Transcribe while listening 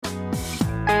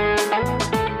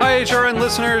HRN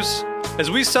listeners.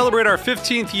 As we celebrate our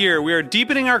 15th year, we are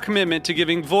deepening our commitment to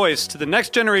giving voice to the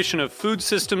next generation of food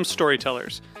systems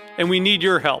storytellers, and we need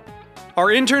your help. Our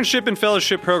internship and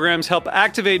fellowship programs help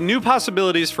activate new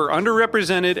possibilities for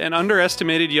underrepresented and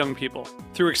underestimated young people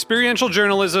through experiential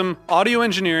journalism, audio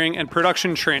engineering, and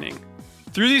production training.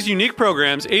 Through these unique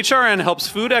programs, HRN helps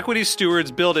food equity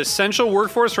stewards build essential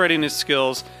workforce readiness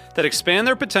skills that expand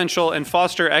their potential and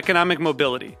foster economic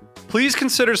mobility. Please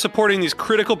consider supporting these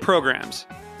critical programs.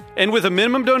 And with a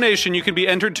minimum donation, you can be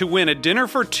entered to win a dinner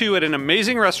for two at an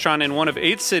amazing restaurant in one of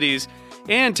 8 cities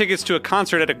and tickets to a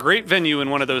concert at a great venue in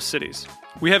one of those cities.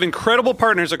 We have incredible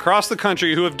partners across the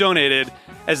country who have donated,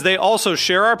 as they also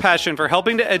share our passion for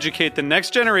helping to educate the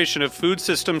next generation of food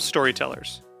systems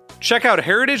storytellers. Check out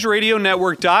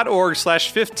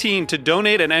heritageradionetwork.org/15 to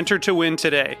donate and enter to win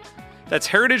today. That's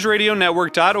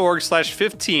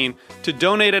heritageradionetwork.org/15 to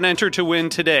donate and enter to win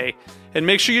today. And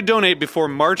make sure you donate before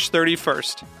March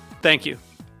 31st. Thank you.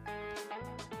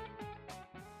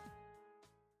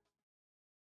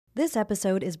 This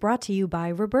episode is brought to you by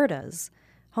Roberta's,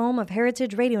 home of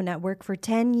Heritage Radio Network for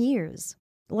 10 years.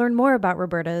 Learn more about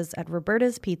Roberta's at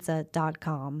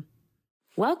robertaspizza.com.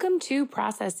 Welcome to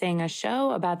Processing, a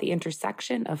show about the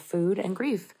intersection of food and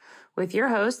grief, with your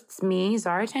hosts, me,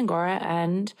 Zara Tangora,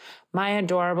 and my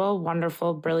adorable,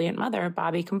 wonderful, brilliant mother,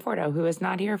 Bobby Conforto, who is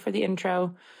not here for the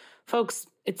intro. Folks,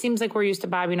 it seems like we're used to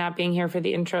Bobby not being here for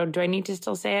the intro. Do I need to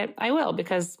still say it? I will,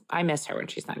 because I miss her when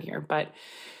she's not here, but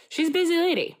she's a busy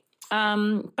lady.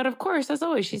 But of course, as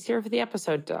always, she's here for the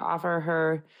episode to offer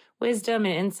her wisdom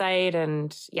and insight.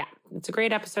 And yeah, it's a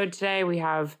great episode today. We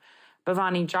have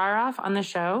Bhavani Jaroff on the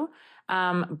show.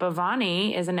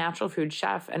 Bhavani is a natural food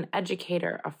chef, an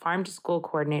educator, a farm-to-school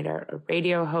coordinator, a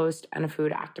radio host, and a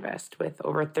food activist with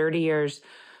over 30 years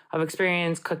of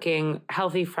experience cooking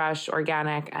healthy, fresh,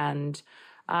 organic, and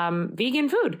vegan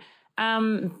food.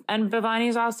 And Bhavani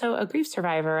is also a grief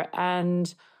survivor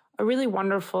and a really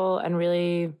wonderful and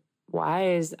really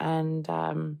wise and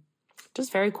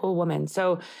just very cool woman.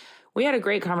 So we had a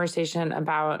great conversation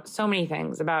about so many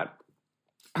things, about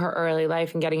her early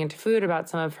life and getting into food, about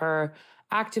some of her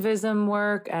activism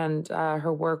work and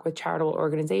her work with charitable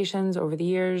organizations over the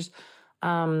years.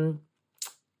 And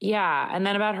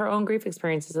then about her own grief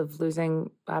experiences of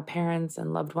losing parents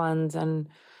and loved ones. And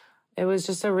it was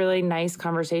just a really nice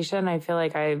conversation. I feel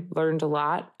like I learned a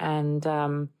lot, and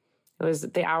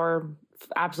the hour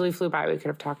absolutely flew by. We could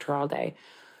have talked to her all day.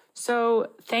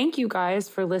 So thank you guys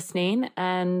for listening.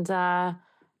 And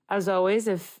as always,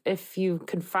 if you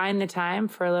could find the time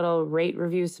for a little rate,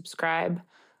 review, subscribe,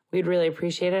 we'd really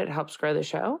appreciate it. It helps grow the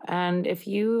show. And if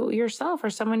you yourself or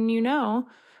someone you know,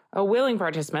 a willing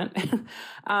participant,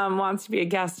 wants to be a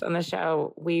guest on the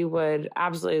show, we would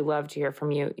absolutely love to hear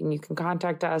from you. And you can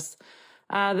contact us.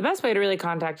 The best way to really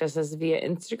contact us is via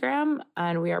Instagram,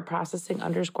 and we are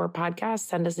processing_podcast.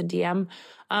 Send us a DM,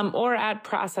 or at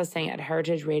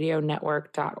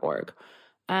processing@heritageradionetwork.org.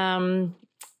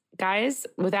 Guys,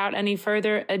 without any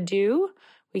further ado,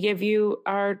 we give you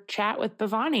our chat with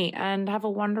Bhavani, and have a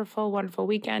wonderful, wonderful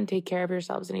weekend. Take care of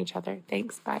yourselves and each other.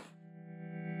 Thanks. Bye.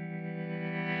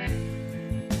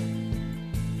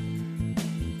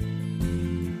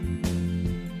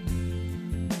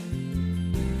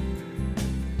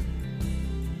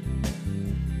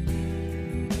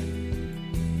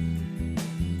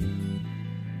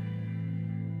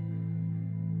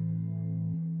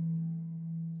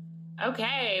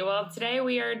 Okay, well, today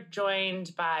we are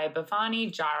joined by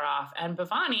Bhavani Jaroff, and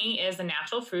Bhavani is a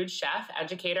natural food chef,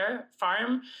 educator,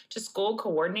 farm-to-school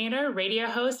coordinator, radio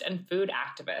host, and food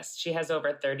activist. She has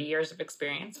over 30 years of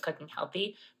experience cooking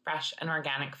healthy, fresh, and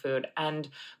organic food. And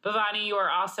Bhavani, you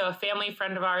are also a family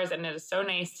friend of ours, and it is so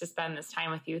nice to spend this time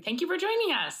with you. Thank you for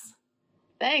joining us.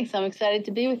 Thanks. I'm excited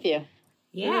to be with you.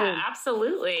 Yeah,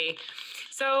 absolutely.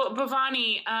 So,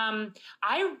 Bhavani,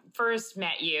 I first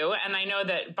met you, and I know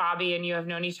that Bobby and you have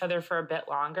known each other for a bit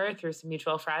longer through some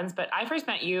mutual friends, but I first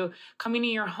met you coming to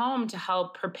your home to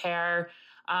help prepare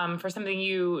for something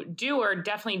you do, or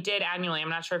definitely did annually. I'm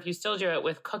not sure if you still do it,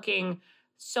 with cooking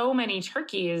so many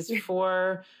turkeys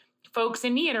for folks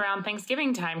in need around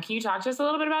Thanksgiving time. Can you talk to us a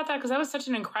little bit about that? Because that was such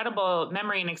an incredible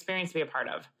memory and experience to be a part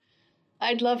of.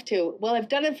 I'd love to. Well, I've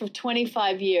done it for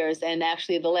 25 years, and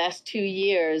actually the last 2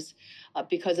 years,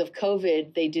 because of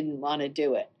COVID, they didn't want to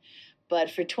do it. But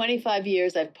for 25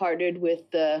 years, I've partnered with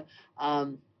the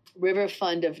River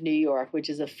Fund of New York,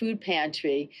 which is a food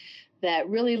pantry that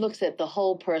really looks at the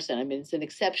whole person. I mean, it's an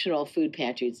exceptional food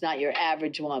pantry. It's not your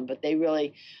average one, but they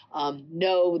really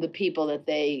know the people that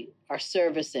they are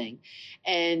servicing.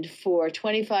 And for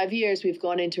 25 years, we've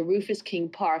gone into Rufus King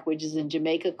Park, which is in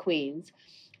Jamaica, Queens,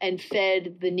 and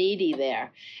fed the needy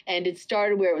there. And it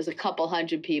started where it was a couple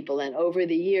hundred people. And over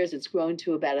the years, it's grown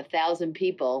to about 1,000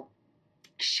 people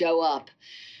show up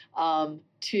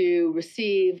to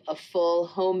receive a full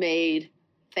homemade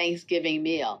Thanksgiving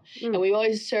meal. And we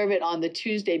always serve it on the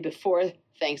Tuesday before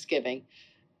Thanksgiving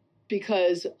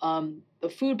because the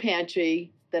food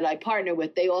pantry that I partner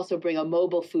with, they also bring a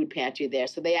mobile food pantry there.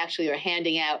 So they actually are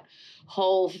handing out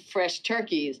whole fresh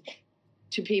turkeys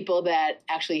to people that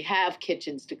actually have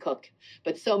kitchens to cook.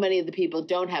 But so many of the people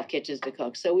don't have kitchens to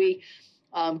cook. So we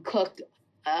cooked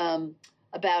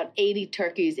about 80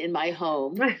 turkeys in my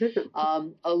home,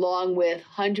 along with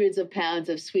hundreds of pounds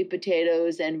of sweet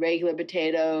potatoes and regular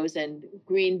potatoes and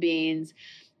green beans.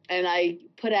 And I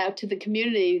put out to the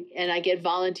community and I get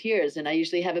volunteers. And I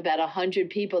usually have about 100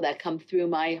 people that come through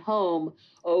my home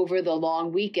over the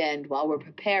long weekend while we're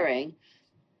preparing.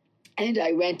 And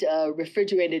I rent a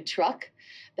refrigerated truck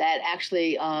that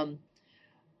actually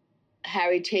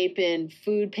Harry Chapin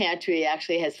Food Pantry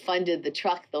actually has funded the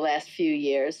truck the last few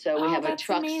years. So we have a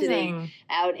truck sitting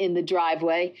out in the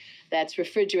driveway that's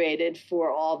refrigerated for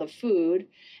all the food.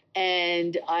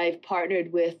 And I've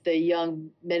partnered with the Young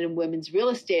Men and Women's Real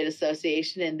Estate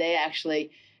Association, and they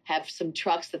actually have some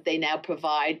trucks that they now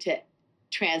provide to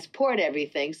transport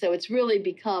everything. So it's really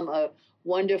become a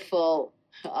wonderful,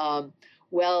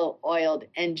 well-oiled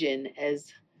engine,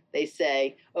 as they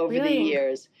say, over the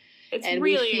years. It's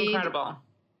really incredible.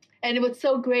 And what's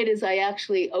so great is I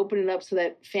actually open it up so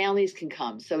that families can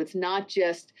come. So it's not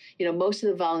just, most of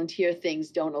the volunteer things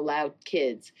don't allow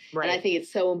kids. Right. And I think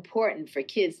it's so important for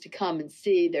kids to come and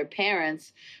see their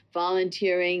parents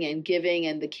volunteering and giving,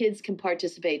 and the kids can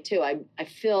participate too. I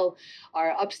fill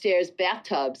our upstairs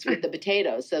bathtubs with the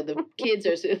potatoes. So the kids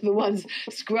are the ones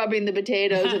scrubbing the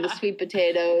potatoes and the sweet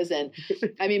potatoes. And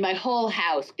I mean, my whole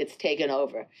house gets taken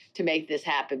over to make this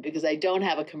happen because I don't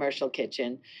have a commercial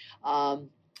kitchen.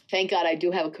 Thank God I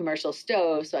do have a commercial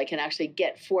stove, so I can actually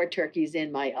get 4 turkeys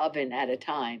in my oven at a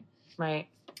time. Right.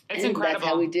 It's incredible. That's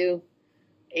how we do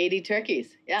 80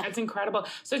 turkeys. Yeah. It's incredible.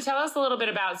 So tell us a little bit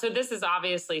about, so this is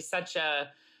obviously such a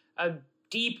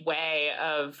deep way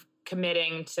of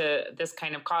committing to this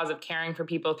kind of cause of caring for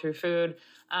people through food.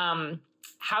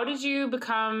 How did you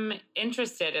become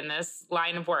interested in this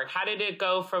line of work? How did it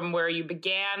go from where you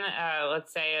began,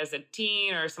 let's say as a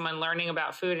teen or someone learning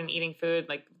about food and eating food,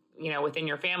 like, within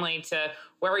your family, to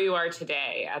where you are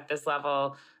today at this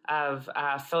level of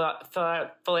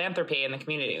philanthropy in the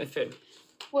community with food?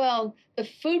 Well, the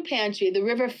food pantry, the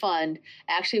River Fund,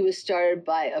 actually was started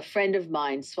by a friend of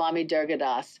mine, Swami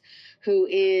Durgadas, who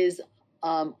is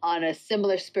on a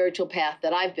similar spiritual path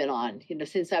that I've been on,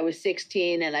 since I was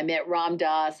 16 and I met Ram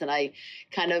Dass and I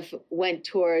kind of went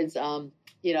towards, I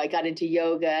got into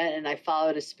yoga and I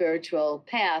followed a spiritual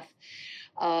path.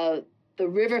 The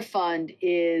River Fund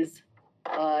is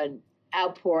an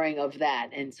outpouring of that.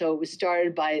 And so it was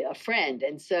started by a friend.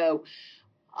 And so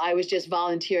I was just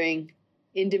volunteering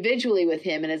individually with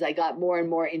him. And as I got more and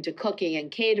more into cooking and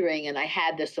catering, and I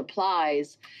had the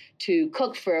supplies to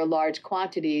cook for large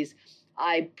quantities,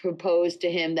 I proposed to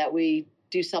him that we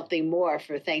do something more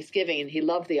for Thanksgiving. And he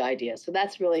loved the idea. So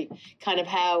that's really kind of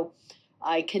how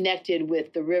I connected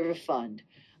with the River Fund.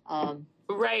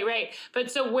 Right. But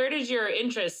so where did your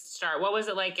interest start? What was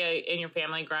it like in your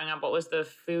family growing up? What was the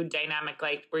food dynamic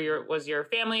like? Was your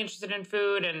family interested in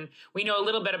food? And we know a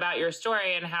little bit about your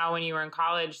story and how when you were in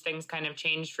college, things kind of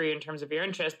changed for you in terms of your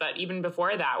interest. But even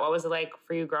before that, what was it like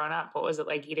for you growing up? What was it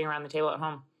like eating around the table at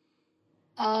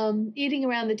home? Eating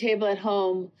around the table at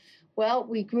home. Well,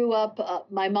 we grew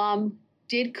up, my mom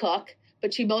did cook,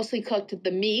 but she mostly cooked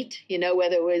the meat,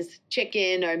 whether it was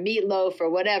chicken or meatloaf or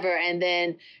whatever. And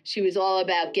then she was all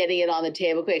about getting it on the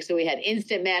table quick. So we had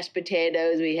instant mashed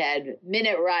potatoes. We had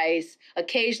minute rice.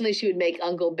 Occasionally she would make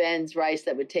Uncle Ben's rice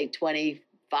that would take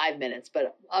 25 minutes.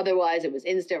 But otherwise it was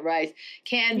instant rice,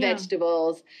 canned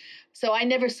vegetables. So I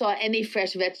never saw any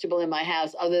fresh vegetable in my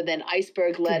house other than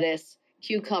iceberg lettuce,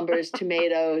 cucumbers,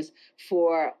 tomatoes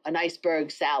for an iceberg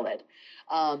salad.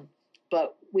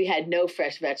 But we had no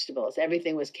fresh vegetables.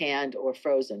 Everything was canned or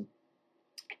frozen.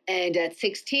 And at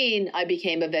 16, I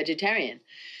became a vegetarian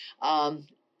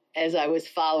as I was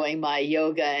following my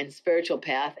yoga and spiritual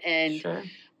path. And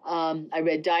I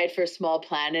read Diet for a Small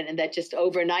Planet, and that just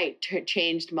overnight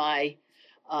changed my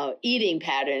eating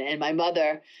pattern. And my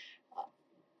mother,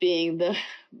 being the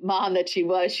mom that she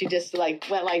was, she just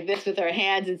went like this with her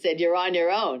hands and said, "You're on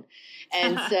your own."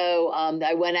 And so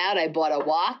I went out, I bought a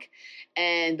wok.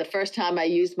 And the first time I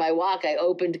used my wok, I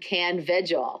opened canned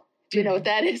veg all Do you know what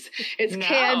that is? It's No.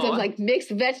 cans of like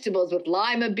mixed vegetables with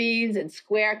lima beans and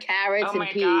square carrots and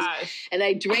peas. Gosh. And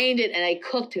I drained it and I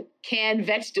cooked canned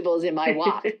vegetables in my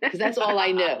wok because that's all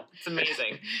I knew. It's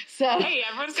amazing. So hey,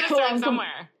 everyone's going to start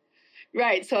somewhere.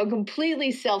 Right. So I'm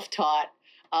completely self-taught.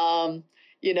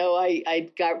 I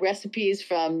got recipes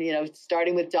from,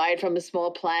 starting with Diet from a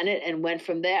Small Planet and went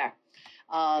from there.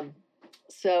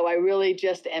 So I really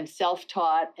just am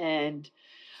self-taught. And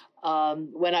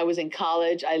when I was in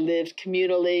college, I lived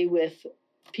communally with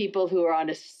people who are on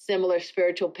a similar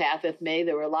spiritual path with me.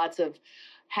 There were lots of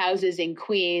houses in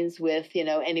Queens with,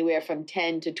 anywhere from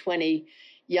 10 to 20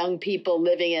 young people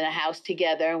living in a house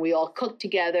together. And we all cooked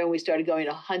together, and we started going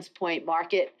to Hunts Point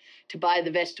Market to buy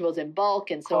the vegetables in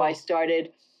bulk. And so Cool. I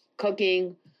started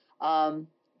cooking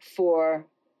for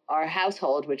our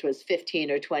household, which was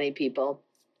 15 or 20 people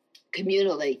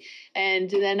communally. And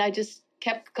then I just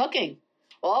kept cooking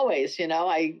always.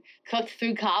 I cooked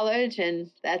through college,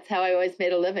 and that's how I always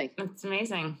made a living. That's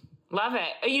amazing. Love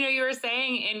it. You were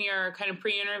saying in your kind of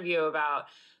pre-interview about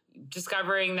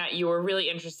discovering that you were really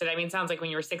interested. I mean, it sounds like when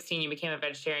you were 16, you became a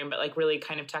vegetarian, but like really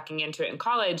kind of tucking into it in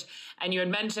college. And you had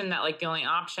mentioned that like the only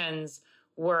options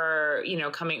were,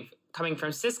 coming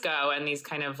from Cisco and these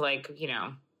kind of like,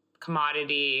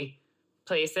 commodity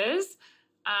places.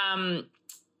 And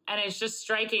it's just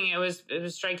striking. It was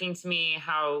striking to me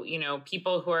how,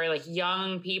 people who are like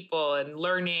young people and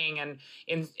learning and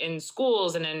in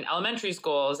schools and in elementary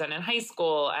schools and in high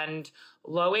school and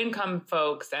low income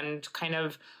folks and kind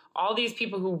of all these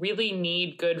people who really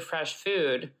need good, fresh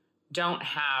food don't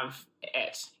have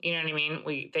it. You know what I mean?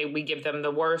 We give them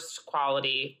the worst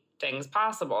quality things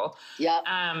possible. Yeah.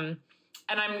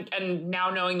 And now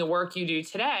knowing the work you do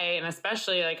today, and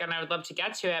especially and I would love to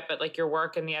get to it, but like your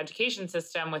work in the education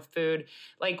system with food,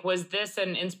 like, was this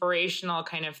an inspirational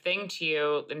kind of thing to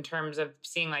you in terms of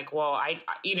seeing like, well,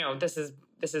 this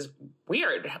is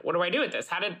weird. What do I do with this?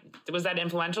 Was that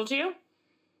influential to you?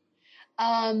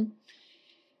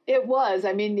 It was.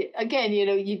 I mean, again,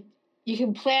 you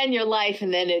can plan your life,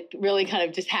 and then it really kind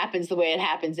of just happens the way it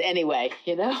happens anyway,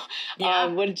 Yeah.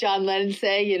 What did John Lennon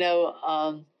say?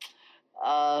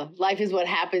 Life is what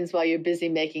happens while you're busy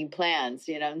making plans,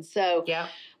 And so Yeah.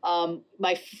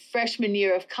 My freshman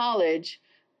year of college,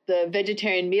 the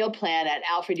vegetarian meal plan at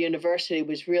Alfred University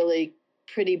was really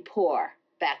pretty poor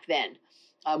back then.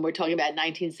 We're talking about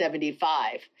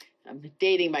 1975. I'm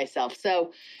dating myself.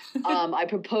 So I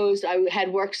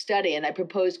had work study, and I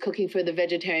proposed cooking for the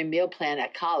vegetarian meal plan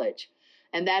at college.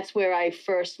 And that's where I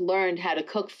first learned how to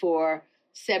cook for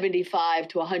 75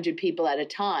 to 100 people at a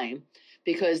time,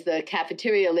 because the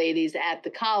cafeteria ladies at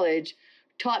the college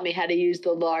taught me how to use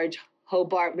the large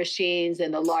Hobart machines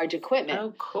and the large equipment.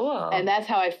 Oh, cool. And that's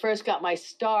how I first got my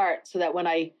start, so that when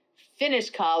I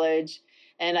finished college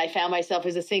and I found myself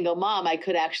as a single mom, I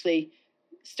could actually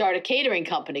start a catering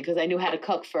company because I knew how to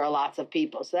cook for lots of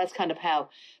people. So that's kind of how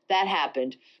that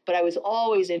happened. But I was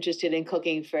always interested in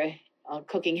cooking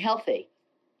healthy,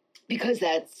 because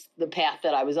that's the path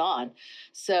that I was on.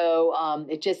 So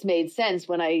it just made sense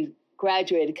when I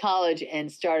graduated college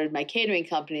and started my catering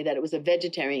company that it was a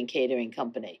vegetarian catering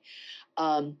company.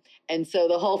 And so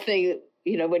the whole thing,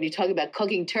 when you talk about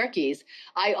cooking turkeys,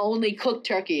 I only cook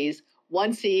turkeys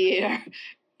once a year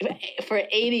for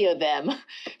 80 of them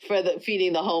for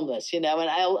feeding the homeless, and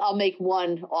I'll make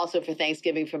one also for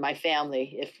Thanksgiving for my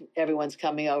family if everyone's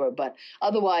coming over. But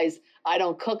otherwise, I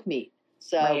don't cook meat.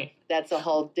 So Right. That's a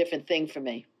whole different thing for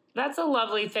me. That's a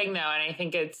lovely thing, though. And I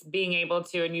think it's being able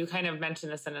to, and you kind of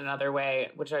mentioned this in another way,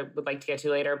 which I would like to get to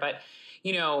later, but,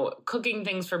 cooking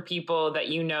things for people that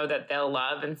that they'll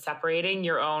love, and separating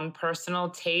your own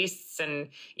personal tastes and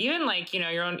even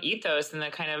your own ethos and the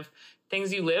kind of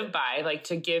things you live by, like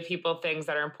to give people things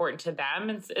that are important to them.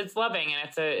 It's loving. And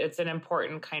it's an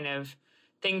important kind of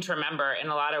thing to remember in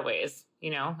a lot of ways.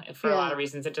 For a lot of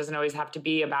reasons, it doesn't always have to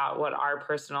be about what our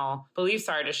personal beliefs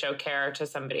are to show care to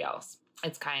somebody else.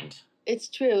 It's kind. It's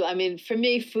true. I mean, for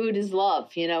me, food is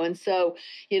love, and so,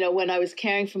 when I was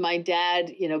caring for my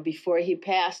dad, before he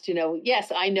passed,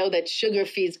 yes, I know that sugar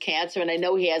feeds cancer, and I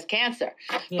know he has cancer,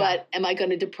 but am I going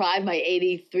to deprive my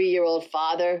 83-year-old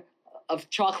father of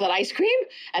chocolate ice cream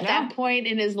at that point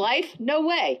in his life? No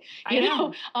way.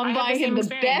 I'm buying him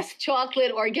the best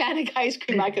chocolate organic ice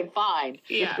cream I could find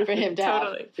for him to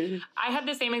have. I had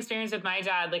the same experience with my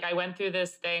dad. Like, I went through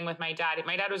this thing with my dad.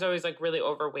 My dad was always really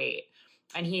overweight,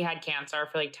 and he had cancer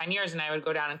for 10 years, and I would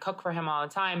go down and cook for him all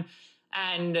the time.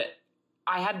 And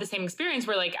I had the same experience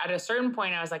where like at a certain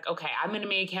point I was like, okay, I'm going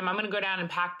to go down and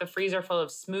pack the freezer full of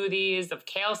smoothies, of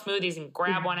kale smoothies, and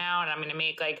grab one out. And I'm going to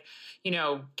make like,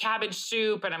 cabbage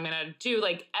soup. And I'm going to do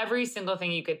like every single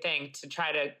thing you could think to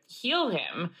try to heal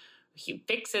him. He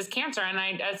fix his cancer.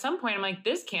 And at some point I'm like,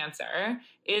 this cancer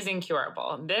is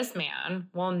incurable. This man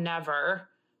will never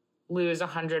lose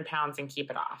 100 pounds and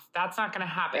keep it off. That's not going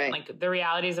to happen. Right. Like the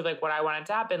realities of like what I wanted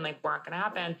to happen, like weren't going to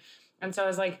happen. And so I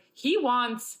was like, he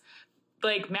wants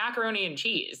like macaroni and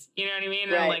cheese, you know what I mean?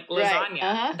 Right, and like lasagna, right.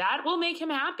 Uh-huh. that will make him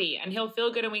happy and he'll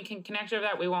feel good and we can connect over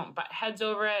that. We won't butt heads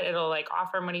over it. It'll like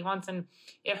offer him what he wants. And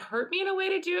it hurt me in a way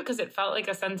to do it because it felt like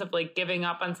a sense of like giving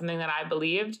up on something that I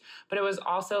believed, but it was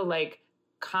also like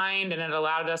kind and it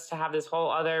allowed us to have this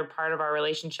whole other part of our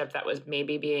relationship that was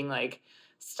maybe being like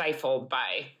stifled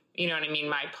by, you know what I mean?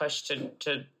 My push to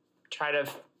try to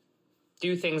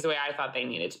do things the way I thought they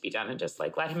needed to be done and just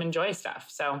like let him enjoy stuff.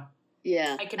 So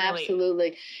yeah, I can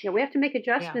absolutely. Yeah, we have to make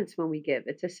adjustments when we give.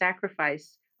 It's a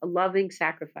sacrifice, a loving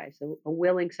sacrifice, a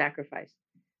willing sacrifice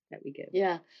that we give.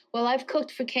 Yeah. Well, I've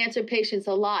cooked for cancer patients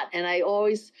a lot, and I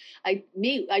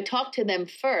talk to them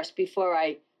first before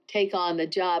I take on the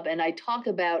job, and I talk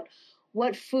about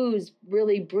what foods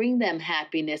really bring them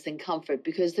happiness and comfort,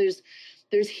 because there's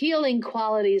healing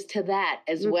qualities to that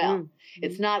as well. Mm-hmm.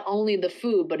 It's not only the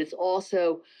food, but it's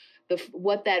also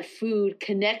what that food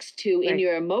connects to in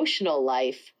your emotional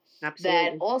life. Absolutely.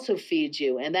 That also feeds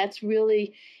you. And that's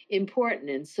really important.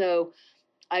 And so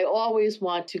I always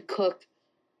want to cook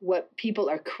what people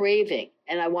are craving.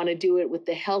 And I want to do it with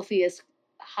the healthiest,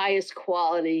 highest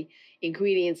quality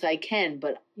ingredients I can.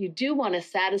 But you do want to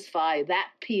satisfy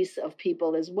that piece of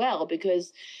people as well,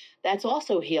 because that's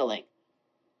also healing.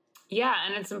 Yeah.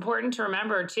 And it's important to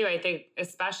remember too, I think,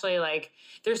 especially like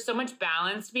there's so much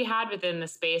balance to be had within the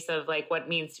space of like what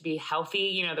means to be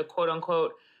healthy, the quote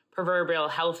unquote proverbial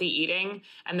healthy eating,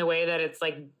 and the way that it's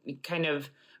like kind of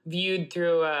viewed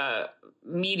through a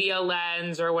media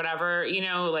lens or whatever,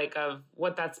 like of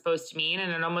what that's supposed to mean.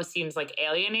 And it almost seems like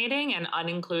alienating and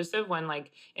uninclusive when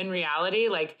like in reality,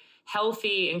 like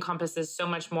healthy encompasses so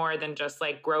much more than just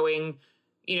like growing,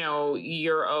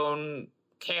 your own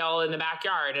kale in the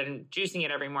backyard and juicing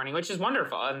it every morning, which is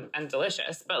wonderful and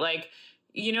delicious. But like,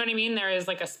 you know what I mean? There is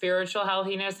like a spiritual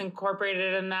healthiness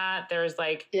incorporated in that. There's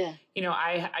like,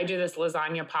 I do this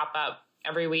lasagna pop-up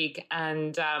every week.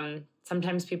 And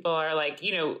sometimes people are like,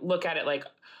 look at it like,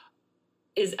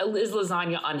 is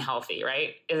lasagna unhealthy,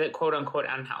 right? Is it quote unquote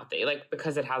unhealthy? Like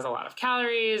because it has a lot of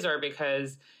calories or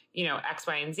because, X,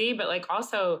 Y, and Z, but like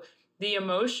also the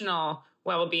emotional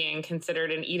well-being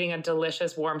considered in eating a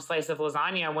delicious warm slice of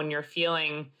lasagna when you're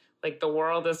feeling like the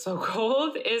world is so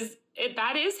cold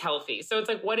that is healthy. So it's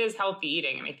like, what is healthy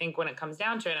eating? And I think when it comes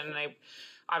down to it, and I'm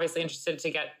obviously interested to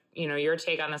get, your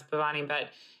take on this, Bhavani, but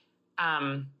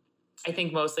I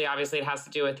think mostly obviously it has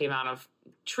to do with the amount of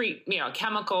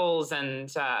chemicals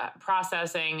and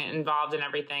processing involved in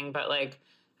everything. But like,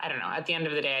 I don't know, at the end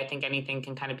of the day, I think anything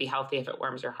can kind of be healthy if it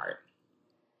warms your heart.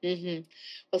 Mm-hmm.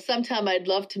 Well, sometime I'd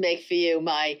love to make for you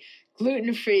my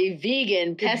gluten-free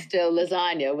vegan pesto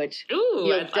lasagna, which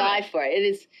you'll die for.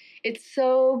 It's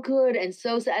so good and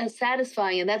so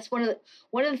satisfying, and that's one of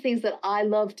the things that I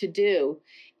love to do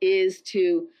is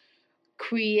to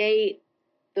create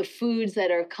the foods that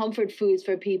are comfort foods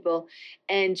for people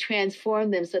and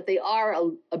transform them so that they are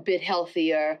a bit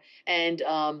healthier and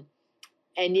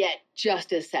yet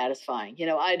just as satisfying.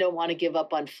 I don't want to give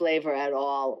up on flavor at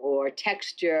all or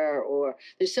texture, or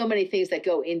there's so many things that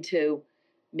go into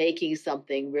making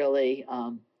something really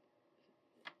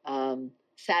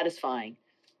satisfying.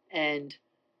 And,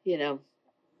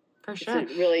 for sure,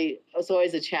 it's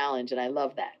always a challenge, and I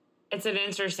love that. It's an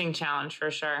interesting challenge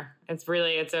for sure. It's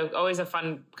always a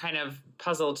fun kind of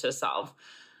puzzle to solve.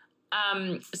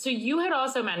 So you had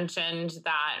also mentioned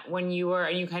that when you were,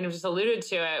 and you kind of just alluded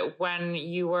to it, when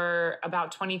you were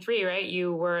about 23, right?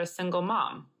 You were a single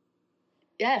mom.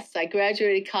 Yes, I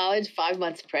graduated college 5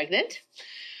 months pregnant,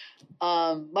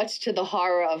 much to the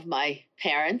horror of my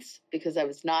parents, because I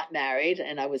was not married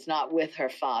and I was not with her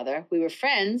father. We were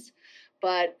friends,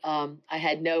 but I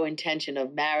had no intention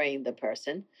of marrying the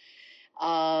person.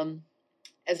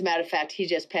 As a matter of fact, he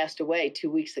just passed away 2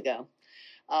 weeks ago.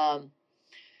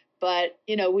 But,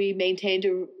 we maintained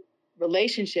a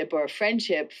relationship or a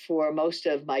friendship for most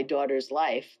of my daughter's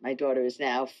life. My daughter is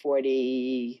now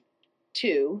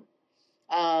 42.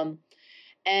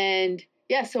 And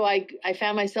yeah, so I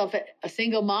found myself a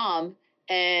single mom,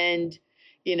 and,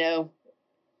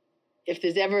 if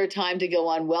there's ever a time to go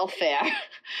on welfare,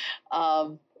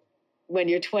 when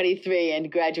you're 23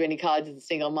 and graduating college as a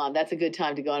single mom, that's a good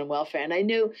time to go on welfare. And I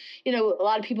knew, a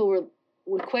lot of people were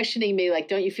were questioning me, like,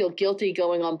 don't you feel guilty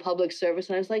going on public service?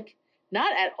 And I was like,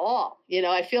 not at all.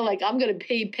 I feel like I'm going to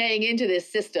be paying into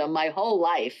this system my whole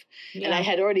life. Yeah. And I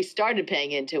had already started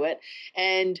paying into it.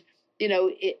 And,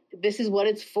 this is what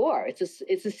it's for. It's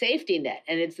a safety net,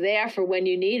 and it's there for when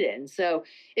you need it. And so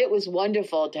it was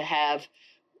wonderful to have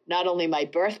not only my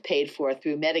birth paid for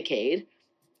through Medicaid,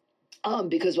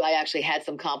 because I actually had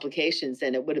some complications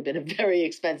and it would have been a very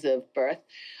expensive birth.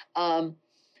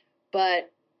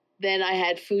 But then I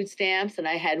had food stamps and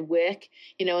I had WIC,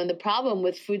 and the problem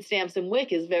with food stamps and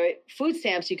WIC is food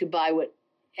stamps, you could buy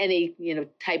any,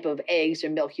 type of eggs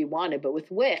or milk you wanted. But with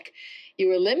WIC, you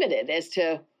were limited as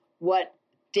to what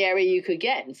dairy you could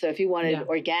get. And so if you wanted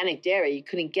organic dairy, you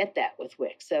couldn't get that with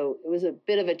WIC. So it was a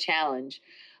bit of a challenge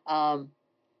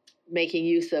making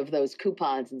use of those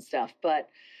coupons and stuff. But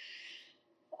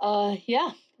so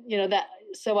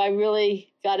I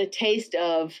really got a taste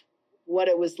of what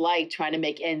it was like trying to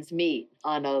make ends meet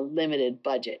on a limited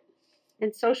budget.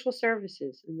 And social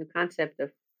services and the concept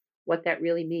of what that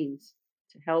really means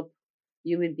to help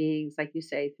human beings, like you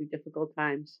say, through difficult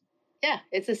times. Yeah,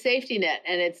 it's a safety net,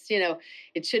 and it's,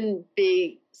 it shouldn't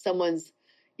be someone's,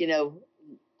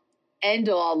 end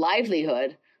all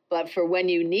livelihood, but for when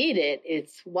you need it,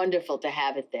 it's wonderful to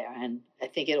have it there. And I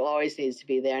think it always needs to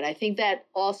be there. And I think that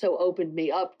also opened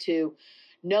me up to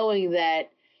knowing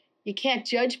that you can't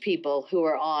judge people who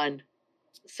are on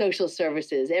social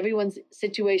services. Everyone's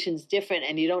situation is different,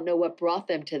 and you don't know what brought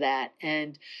them to that.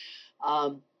 And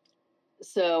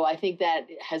so I think that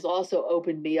has also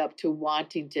opened me up to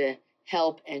wanting to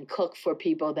help and cook for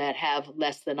people that have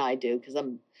less than I do, because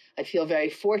I feel very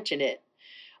fortunate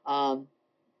that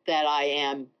I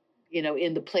am,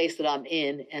 in the place that I'm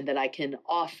in, and that I can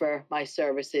offer my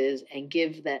services and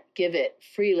give it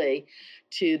freely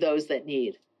to those that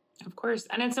need. Of course.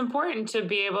 And it's important to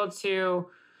be able to,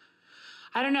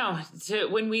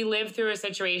 when we live through a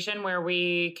situation where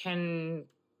we can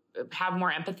have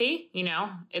more empathy,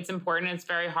 it's important. It's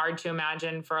very hard to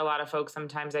imagine for a lot of folks.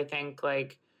 Sometimes I think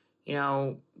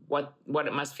what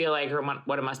it must feel like or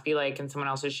what it must be like in someone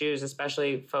else's shoes,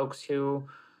 especially folks who,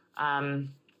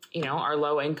 are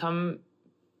low income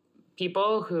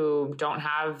people who don't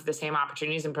have the same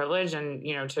opportunities and privilege, and,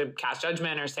 to cast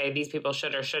judgment or say these people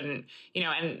should or shouldn't,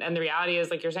 and the reality is,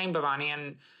 like you're saying, Bhavani,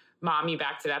 and Mom, you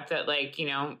backed it up, that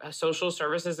social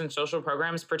services and social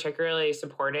programs, particularly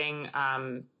supporting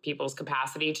people's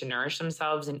capacity to nourish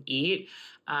themselves and eat,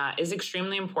 is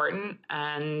extremely important.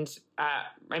 And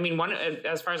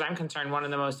as far as I'm concerned, one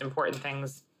of the most important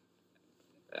things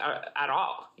at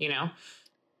all,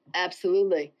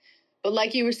 Absolutely. But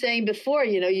like you were saying before,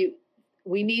 they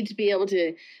need to be able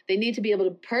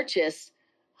to purchase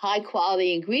high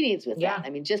quality ingredients with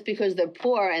that. Just because they're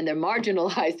poor and they're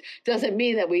marginalized doesn't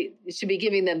mean that we should be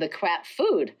giving them the crap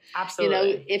food.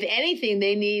 Absolutely. If anything,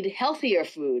 they need healthier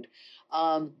food.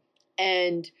 And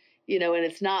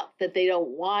it's not that they don't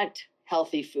want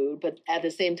healthy food, but at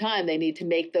the same time, they need to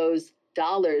make those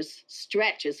dollars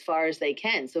stretch as far as they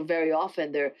can. So very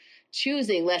often they're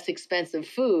choosing less expensive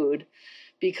food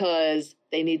because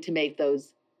they need to make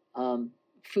those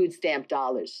food stamp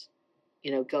dollars,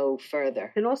 go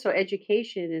further. And also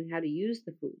education and how to use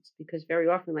the foods, because very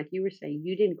often, like you were saying,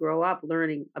 you didn't grow up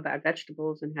learning about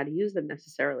vegetables and how to use them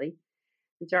necessarily.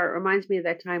 And so it reminds me of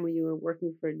that time when you were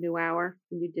working for New Hour,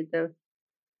 when you did the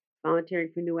volunteering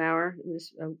for New Hour. It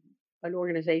was an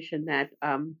organization that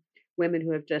women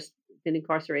who have just been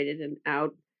incarcerated and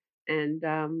out, and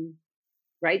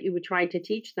right, you were trying to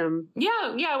teach them.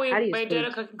 Yeah, we did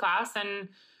a cooking class and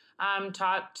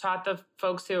taught the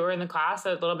folks who were in the class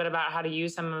a little bit about how to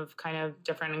use some of kind of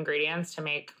different ingredients to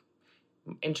make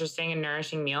interesting and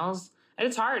nourishing meals. And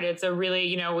it's hard. It's a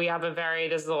really, we have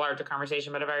this is a larger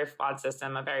conversation, but a very flawed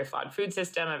system, a very flawed food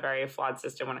system, a very flawed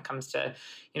system when it comes to,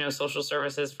 social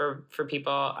services for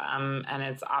people. And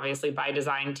it's obviously by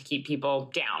design to keep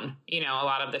people down, a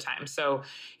lot of the time. So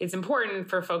it's important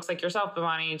for folks like yourself,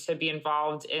 Bhavani, to be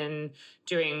involved in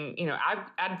doing,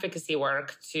 advocacy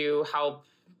work to help,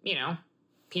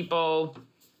 people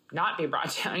not be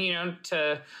brought down,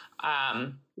 to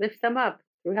lift them up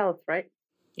through health, right?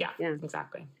 Yeah,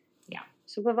 exactly. Yeah.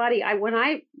 So Bhavani, when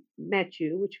I met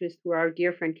you, which was through our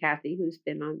dear friend Kathy, who's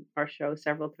been on our show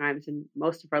several times, and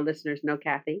most of our listeners know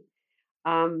Kathy.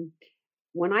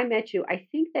 When I met you, I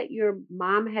think that your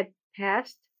mom had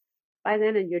passed by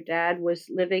then, and your dad was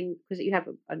living, because you have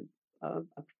a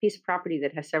piece of property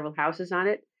that has several houses on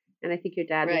it, and I think your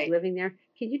dad was living there.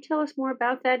 Can you tell us more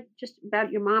about that? Just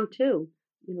about your mom too.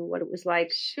 What it was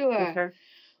like with her.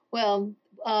 Well,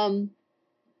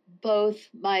 both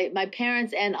my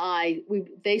parents and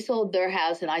they sold their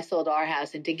house and I sold our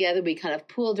house, and together we kind of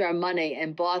pooled our money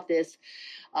and bought this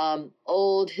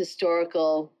old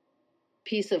historical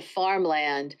piece of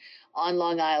farmland on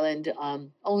Long Island,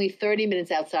 only 30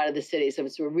 minutes outside of the city. So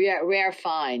it's a rare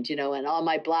find, and on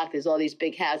my block, there's all these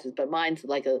big houses, but mine's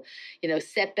like a,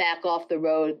 setback off the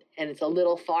road, and it's a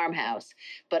little farmhouse.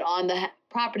 But on the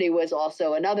property was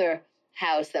also another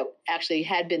house that actually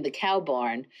had been the cow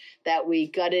barn that we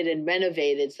gutted and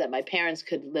renovated so that my parents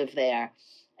could live there.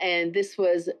 And this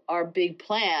was our big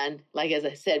plan, like as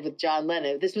I said with John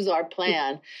Lennon, this was our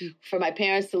plan for my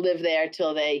parents to live there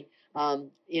till they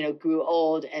grew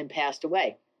old and passed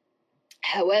away.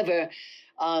 However,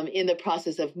 in the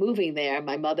process of moving there,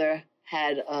 my mother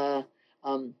had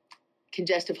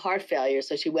congestive heart failure.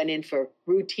 So she went in for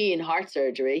routine heart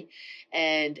surgery.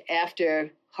 And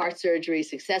after heart surgery,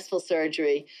 successful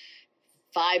surgery,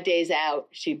 5 days out,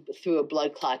 she threw a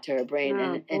blood clot to her brain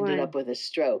and ended up with a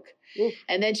stroke. Oof.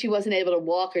 And then she wasn't able to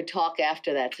walk or talk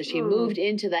after that. So she moved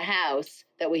into the house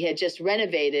that we had just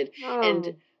renovated.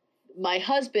 And my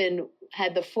husband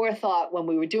had the forethought when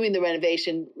we were doing the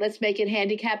renovation, let's make it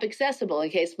handicap accessible in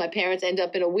case my parents end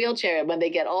up in a wheelchair when they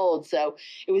get old. So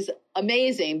it was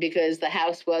amazing because the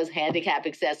house was handicap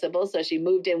accessible. So she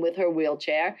moved in with her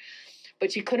wheelchair,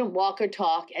 but she couldn't walk or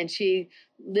talk. And she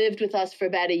lived with us for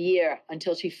about a year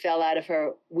until she fell out of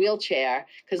her wheelchair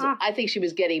because I think she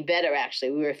was getting better,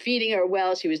 actually. We were feeding her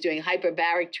well. She was doing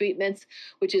hyperbaric treatments,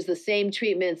 which is the same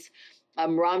treatments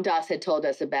Ram Dass had told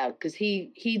us about, because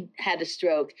he had a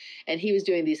stroke and he was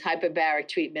doing these hyperbaric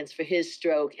treatments for his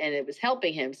stroke and it was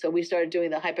helping him. So we started doing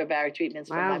the hyperbaric treatments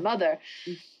for my mother.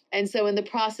 And so in the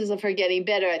process of her getting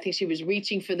better, I think she was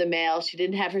reaching for the mail. She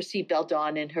didn't have her seatbelt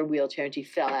on in her wheelchair and she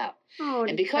fell out.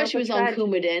 And because she was on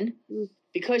Coumadin,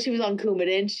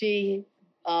 she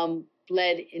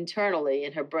bled internally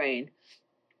in her brain.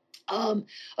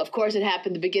 Of course, it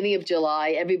happened the beginning of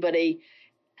July. Everybody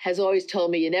has always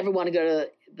told me you never want to go to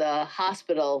the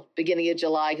hospital beginning of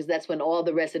July because that's when all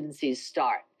the residencies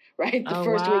start, right? The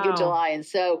first week of July. And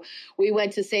so we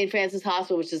went to St. Francis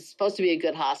Hospital, which is supposed to be a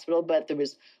good hospital, but there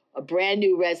was a brand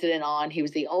new resident on. He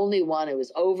was the only one. It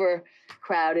was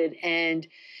overcrowded. And,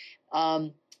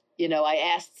 I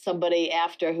asked somebody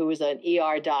after who was an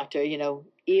ER doctor,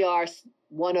 ER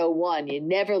 101, you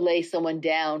never lay someone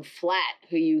down flat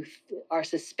who you are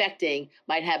suspecting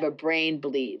might have a brain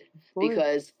bleed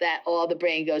because that all the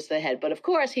brain goes to the head. But of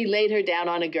course, he laid her down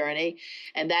on a gurney,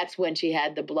 and that's when she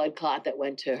had the blood clot that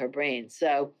went to her brain.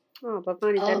 So,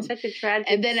 Bhavani, that's such a tragic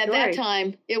And then story. At that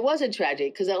time, it was a tragedy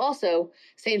because also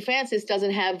St. Francis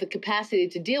doesn't have the capacity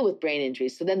to deal with brain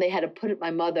injuries. So then they had to put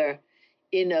my mother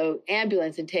in an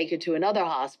ambulance and take her to another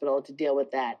hospital to deal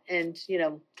with that. And,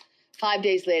 5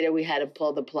 days later, we had to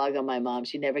pull the plug on my mom.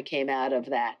 She never came out of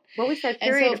that. What was that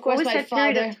period? So, of course, what was that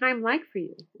father, period of time like for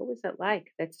you? What was it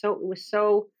like? It was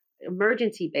so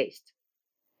emergency based.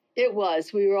 It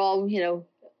was. We were all,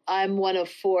 I'm one of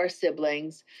four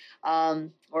siblings, or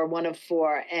one of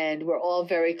four, and we're all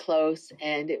very close.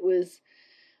 And it was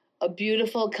a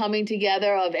beautiful coming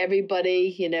together of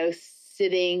everybody,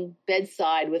 sitting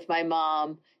bedside with my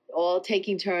mom, all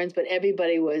taking turns, but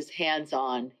everybody was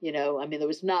hands-on, there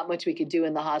was not much we could do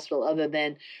in the hospital other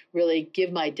than really give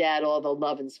my dad all the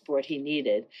love and support he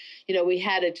needed. We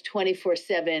had a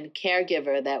 24/7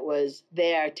 caregiver that was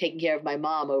there taking care of my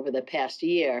mom over the past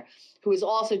year, who was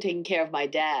also taking care of my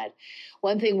dad.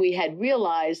 One thing we had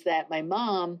realized that my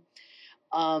mom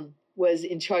was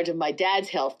in charge of my dad's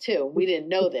health too. We didn't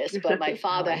know this, but my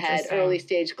father had early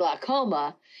stage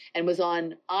glaucoma and was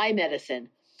on eye medicine.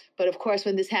 But of course,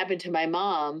 when this happened to my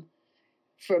mom,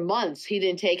 for months, he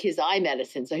didn't take his eye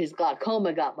medicine. So his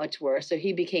glaucoma got much worse. So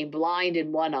he became blind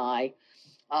in one eye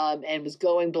and was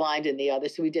going blind in the other.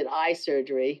 So we did eye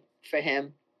surgery for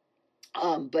him.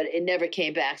 But it never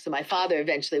came back. So my father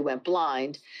eventually went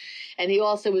blind. And he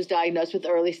also was diagnosed with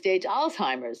early stage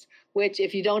Alzheimer's, which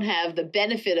if you don't have the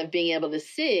benefit of being able to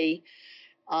see,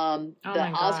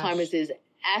 Alzheimer's is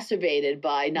acerbated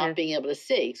by not being able to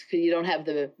see because you don't have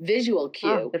the visual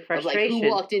cue of like who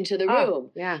walked into the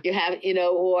room. You have,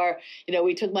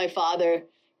 we took my father,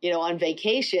 on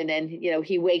vacation and,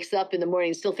 he wakes up in the morning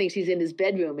and still thinks he's in his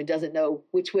bedroom and doesn't know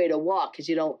which way to walk because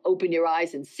you don't open your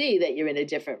eyes and see that you're in a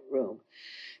different room.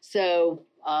 So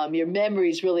your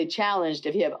memory's really challenged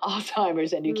if you have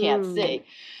Alzheimer's and you can't see.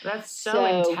 That's so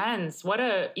intense.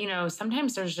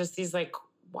 Sometimes there's just these like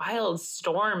wild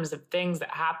storms of things that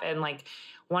happen like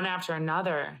one after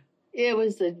another. It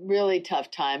was a really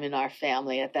tough time in our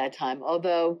family at that time.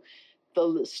 Although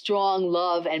the strong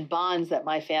love and bonds that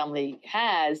my family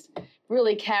has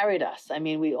really carried us. I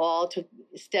mean, we all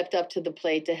stepped up to the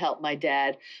plate to help my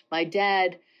dad. My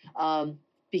dad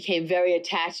became very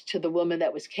attached to the woman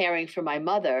that was caring for my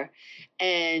mother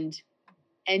and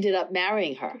ended up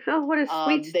marrying her. Oh, what a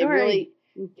sweet story.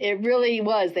 It really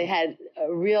was. They had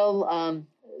a real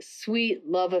sweet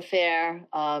love affair.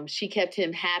 She kept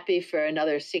him happy for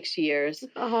another 6 years.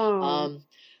 Oh.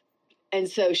 And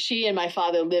so she and my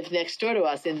father lived next door to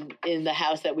us in the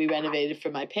house that we renovated for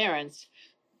my parents.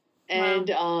 And,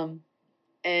 Wow.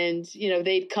 And, you know,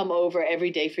 they'd come over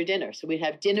every day for dinner. So we'd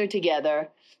have dinner together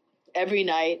every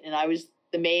night. And I was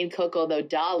the main cook, although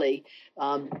Dolly,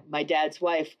 my dad's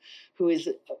wife, who is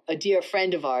a dear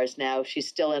friend of ours now, she's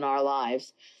still in our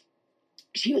lives.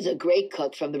 She was a great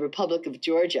cook from the Republic of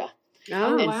Georgia.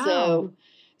 Oh, And wow.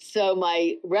 so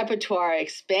my repertoire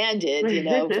expanded, you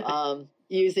know,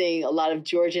 using a lot of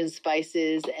Georgian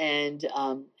spices, and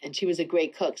she was a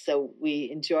great cook, so we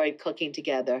enjoyed cooking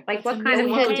together. Like That's what kind amazing. of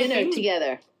We What had kind of dinner things-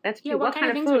 together. That's Yeah, cute. what kind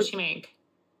of things would she make?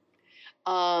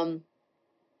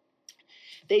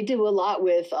 They do a lot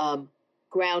with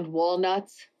ground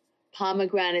walnuts,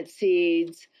 pomegranate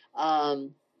seeds,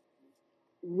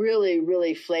 really,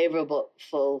 really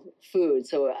flavorful food.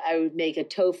 So I would make a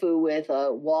tofu with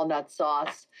a walnut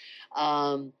sauce.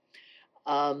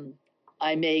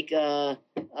 I make a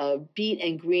beet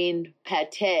and green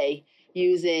pate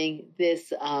using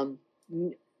this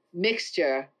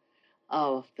mixture.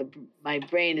 Oh, my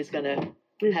brain is going to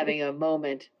having a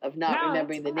moment of not No,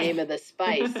 remembering the that's fine. name of the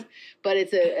spice, but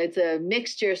it's a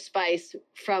mixture spice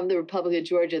from the Republic of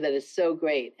Georgia that is so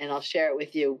great, and I'll share it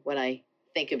with you when I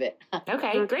think of it.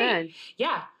 Okay, Oh, great. good.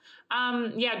 Yeah.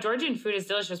 Yeah, Georgian food is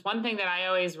delicious. One thing that I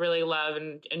always really love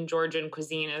in Georgian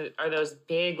cuisine are those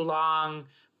big, long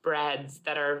breads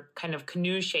that are kind of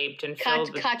canoe-shaped and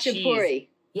filled with cheese. Khachapuri.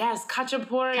 Yes,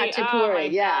 khachapuri. Oh, Khachapuri, my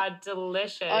yeah. God,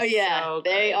 delicious. Oh yeah, So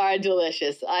they good. are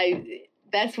delicious.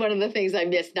 That's one of the things I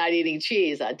miss, not eating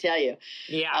cheese. I'll tell you.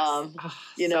 Yes. Um, Oh,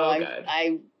 You so know, good.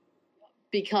 I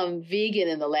become vegan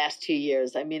in the last 2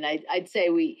 years. I mean, I'd say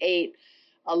we ate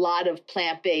a lot of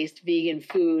plant-based vegan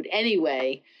food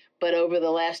anyway, but over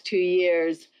the last 2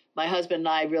 years, my husband and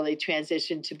I really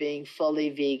transitioned to being fully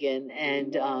vegan,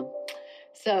 and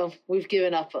so we've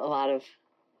given up a lot of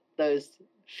those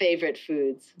favorite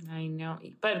foods. I know.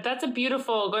 But that's a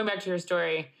beautiful, going back to your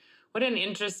story, what an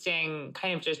interesting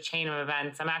kind of just chain of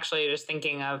events. I'm actually just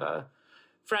thinking of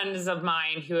friends of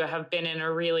mine who have been in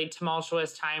a really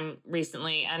tumultuous time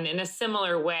recently. And in a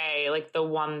similar way, like the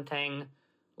one thing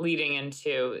leading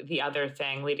into the other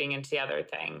thing, leading into the other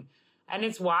thing. And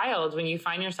it's wild when you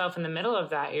find yourself in the middle of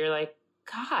that. You're like,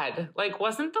 God, like,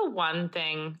 wasn't the one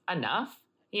thing enough?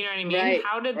 You know what I mean? Right,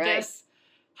 How did right. this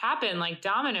happen like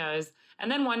dominoes? And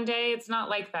then one day it's not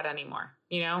like that anymore.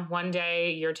 You know, one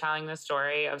day you're telling the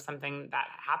story of something that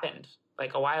happened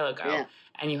like a while ago. Yeah.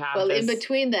 And you have Well, this. in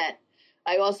between that,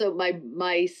 I also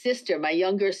my sister, my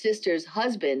younger sister's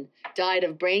husband, died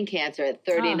of brain cancer at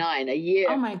 39, a year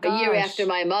Oh, my a year gosh. after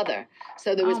my mother.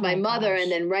 So there was Oh, my my mother, gosh.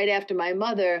 and then right after my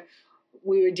mother,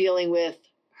 we were dealing with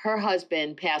her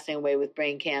husband passing away with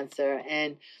brain cancer,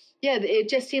 and yeah, it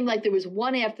just seemed like there was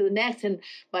one after the next, and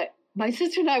my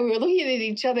sister and I we were looking at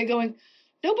each other, going,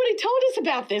 nobody told us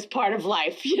about this part of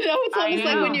life. You know, it's I almost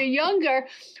like when know. you're younger,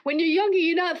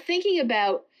 you're not thinking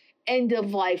about end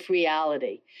of life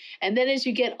reality. And then as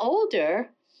you get older,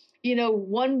 you know,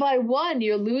 one by one,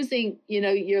 you're losing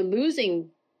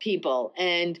people.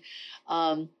 And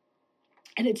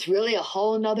it's really a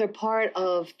whole nother part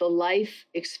of the life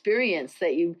experience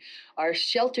that you are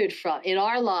sheltered from. In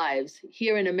our lives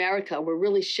here in America, we're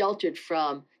really sheltered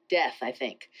from death, I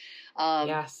think.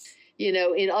 Yes. You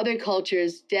know, in other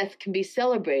cultures, death can be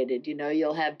celebrated. You know,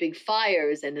 you'll have big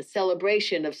fires and a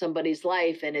celebration of somebody's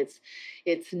life, and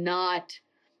it's not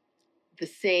the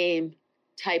same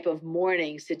type of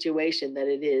mourning situation that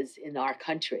it is in our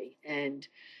country. And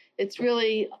it's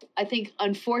really, I think,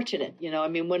 unfortunate. You know, I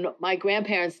mean, when my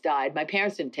grandparents died, my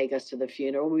parents didn't take us to the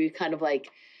funeral. We were kind of like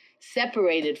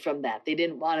separated from that. They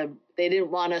didn't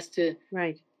want us to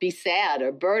Right. be sad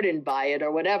or burdened by it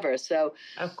or whatever. So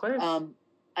Of course.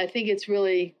 I think it's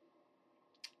really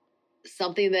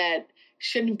something that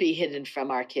shouldn't be hidden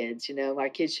from our kids. You know, our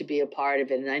kids should be a part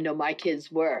of it. And I know my kids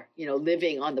were, you know,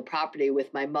 living on the property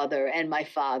with my mother and my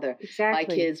father. Exactly. My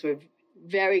kids were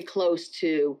very close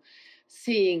to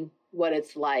seeing what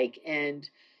it's like. And,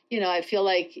 you know, I feel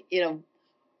like, you know,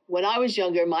 when I was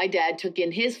younger, my dad took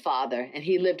in his father and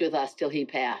he lived with us till he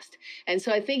passed. And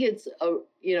so I think it's,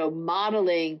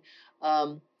 modeling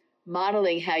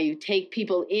modeling how you take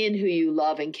people in who you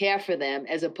love and care for them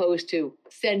as opposed to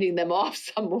sending them off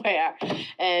somewhere.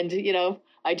 And,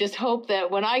 I just hope that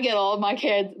when I get old, my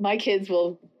kids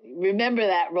will remember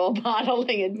that role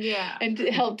modeling and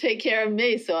help take care of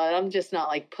me. So I'm just not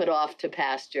like put off to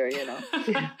pasture,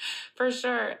 For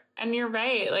sure. And you're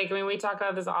right. Like, we talk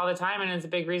about this all the time, and it's a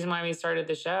big reason why we started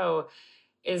the show,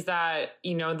 is that,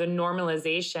 the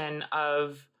normalization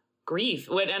of grief.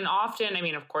 And often,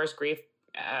 of course, grief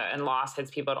and loss hits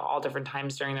people at all different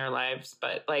times during their lives.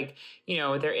 But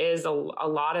there is a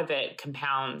lot of it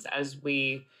compounds as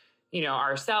we,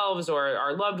 ourselves or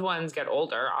our loved ones get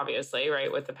older, obviously, right?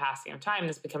 With the passing of time,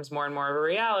 this becomes more and more of a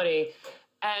reality.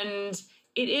 And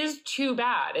it is too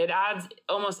bad. It adds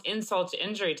almost insult to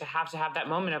injury to have that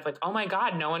moment of like, oh my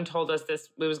God, no one told us this,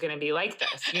 it was going to be like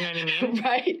this. You know what I mean?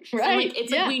 Right. So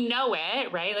it's like we know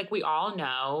it, right? Like we all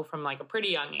know from like a pretty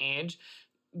young age,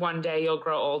 one day you'll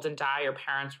grow old and die, your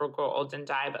parents will grow old and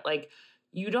die, but like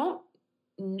you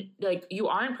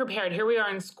aren't prepared. Here we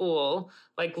are in school,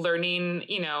 like learning,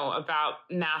 about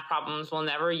math problems we'll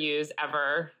never use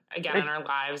ever again in our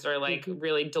lives, or like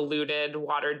really diluted,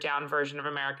 watered down version of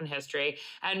American history.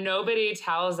 And nobody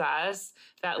tells us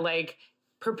that like,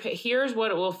 here's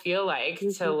what it will feel like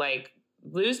to like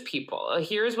lose people.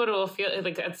 Here's what it will feel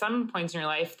like at some points in your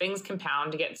life, things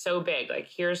compound to get so big. Like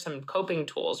here's some coping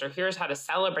tools, or here's how to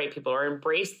celebrate people or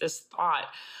embrace this thought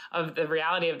of the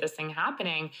reality of this thing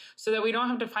happening, so that we don't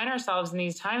have to find ourselves in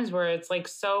these times where it's like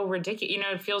so ridiculous,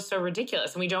 it feels so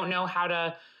ridiculous, and we don't know how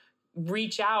to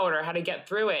reach out or how to get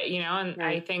through it, and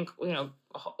right. I think,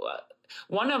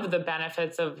 one of the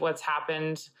benefits of what's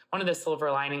happened, one of the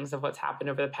silver linings of what's happened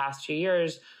over the past 2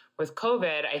 years with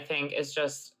COVID, I think, is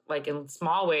just like in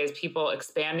small ways, people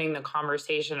expanding the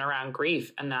conversation around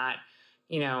grief, and that,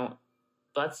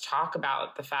 let's talk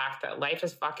about the fact that life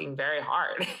is fucking very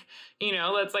hard.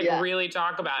 Let's really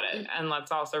talk about it. And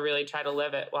let's also really try to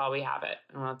live it while we have it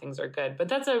and while things are good. But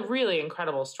that's a really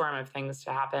incredible storm of things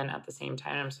to happen at the same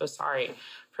time. I'm so sorry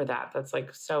for that. That's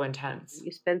like so intense.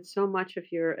 You spend so much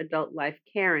of your adult life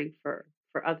caring for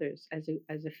others as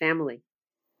a family.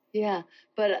 Yeah.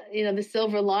 But, the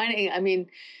silver lining, I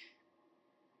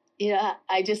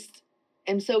just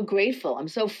am so grateful. I'm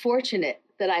so fortunate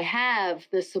that I have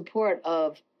the support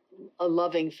of a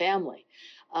loving family,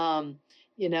 and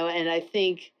I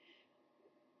think,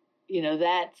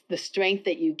 that's the strength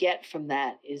that you get from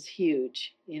that is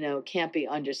huge, can't be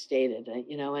understated,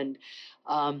 and,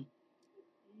 I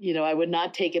would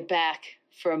not take it back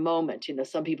for a moment.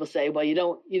 Some people say, well, you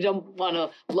don't want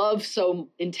to love so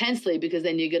intensely because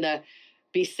then you're going to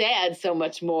be sad so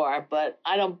much more, but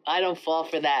I don't fall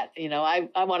for that. I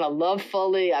want to love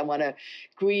fully. I want to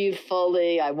grieve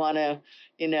fully. I want to,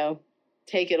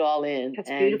 take it all in. That's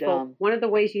beautiful. One of the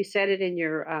ways you said it in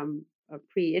your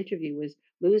pre-interview was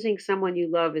losing someone you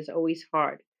love is always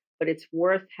hard, but it's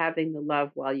worth having the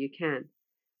love while you can.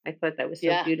 I thought that was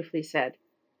so beautifully said.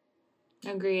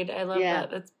 Agreed. I love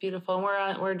that. That's beautiful.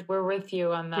 We're with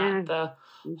you on that. The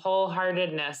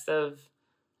wholeheartedness of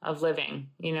living,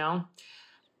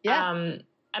 Yeah. And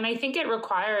I think it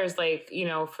requires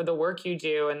for the work you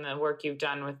do and the work you've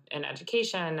done in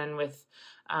education and with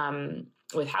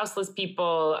houseless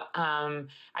people.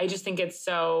 I just think it's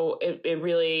it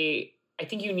really, I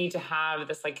think you need to have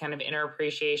this kind of inner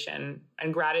appreciation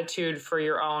and gratitude for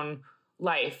your own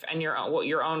life and your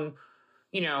own,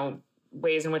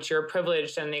 ways in which you're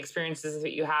privileged and the experiences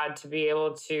that you had to be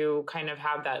able to kind of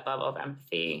have that level of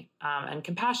empathy and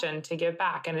compassion to give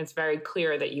back. And it's very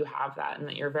clear that you have that and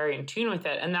that you're very in tune with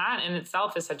it. And that in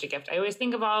itself is such a gift. I always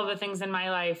think of all of the things in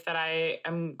my life that I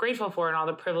am grateful for and all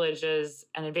the privileges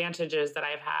and advantages that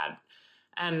I've had.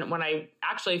 And what I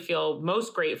actually feel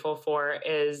most grateful for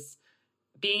is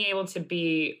being able to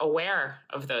be aware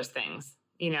of those things,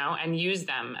 and use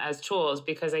them as tools,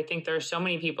 because I think there are so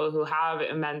many people who have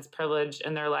immense privilege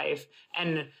in their life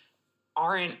and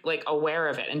aren't aware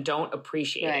of it and don't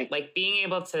appreciate it. Being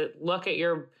able to look at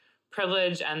your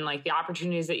privilege and the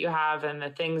opportunities that you have and the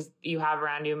things you have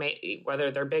around you,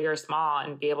 whether they're big or small,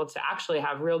 and be able to actually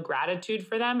have real gratitude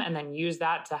for them and then use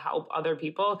that to help other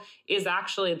people is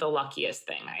actually the luckiest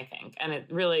thing, I think. And it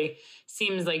really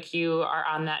seems like you are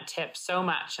on that tip so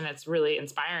much, and it's really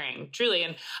inspiring, truly.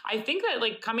 And I think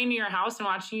that coming to your house and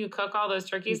watching you cook all those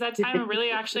turkeys that time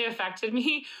really actually affected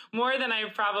me more than I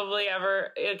probably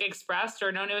ever expressed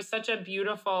or known. It was such a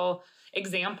beautiful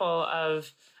example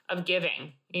of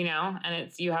giving,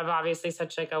 and you have obviously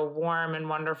such a warm and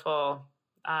wonderful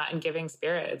and giving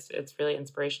spirit. It's really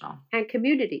inspirational. And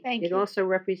community. It also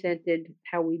represented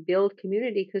how we build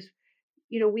community, because,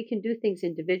 we can do things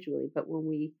individually, but when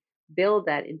we build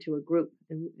that into a group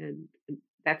and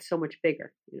that's so much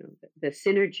bigger. The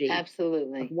synergy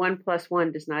Absolutely. of 1 +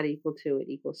 1 does not equal 2. It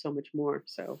equals so much more.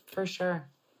 So For sure.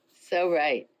 So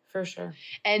right. For sure.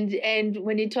 And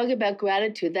when you talk about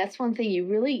gratitude, that's one thing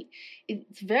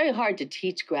it's very hard to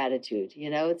teach gratitude.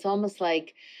 It's almost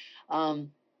like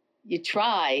you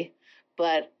try,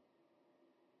 but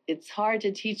it's hard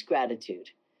to teach gratitude.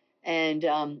 And,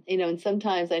 and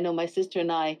sometimes I know my sister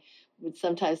and I would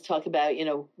sometimes talk about,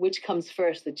 which comes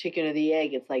first, the chicken or the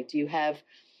egg. It's like, do you have,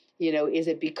 is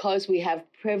it because we have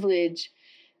privilege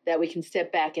that we can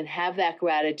step back and have that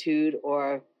gratitude,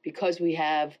 or because we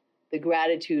have the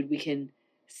gratitude, we can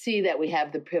see that we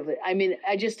have the privilege? I mean,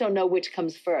 I just don't know which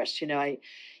comes first. I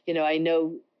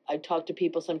know I talk to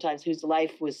people sometimes whose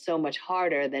life was so much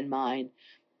harder than mine,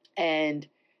 and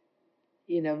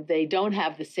they don't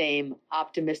have the same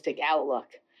optimistic outlook,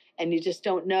 and you just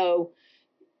don't know,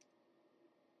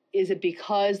 is it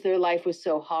because their life was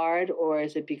so hard, or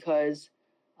is it because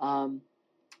of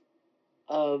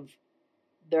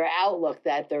their outlook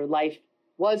that their life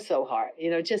was so hard?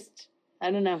 I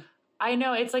don't know. I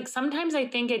know. It's like sometimes I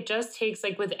think it just takes,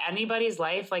 like with anybody's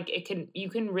life, like you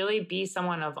can really be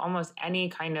someone of almost any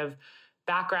kind of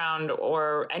background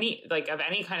or any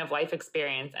kind of life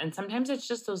experience. And sometimes it's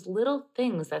just those little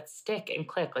things that stick and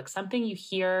click, like something you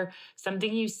hear,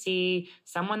 something you see,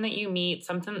 someone that you meet,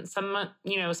 someone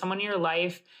in your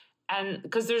life. And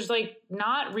because there's like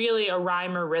not really a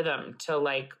rhyme or rhythm to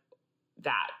like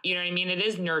that, you know what I mean? It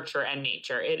is nurture and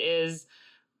nature. It is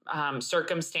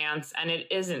circumstance, and it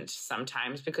isn't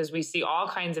sometimes, because we see all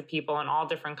kinds of people in all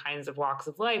different kinds of walks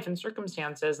of life and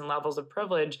circumstances and levels of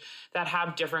privilege that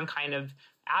have different kind of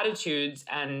attitudes,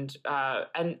 and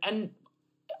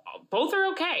both are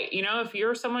okay. If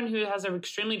you're someone who has an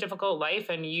extremely difficult life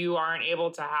and you aren't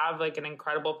able to have like an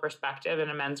incredible perspective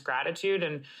and immense gratitude,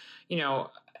 and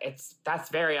that's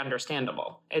very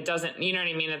understandable. It doesn't, you know what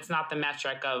I mean? It's not the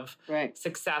metric of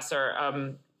success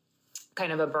or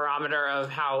kind of a barometer of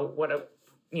how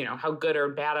good or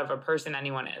bad of a person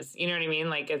anyone is. You know what I mean?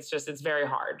 Like, it's very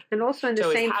hard. And also in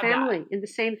the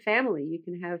same family, you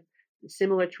can have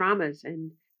similar traumas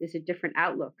and there's a different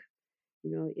outlook.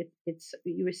 It's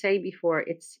you were saying before,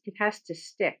 it has to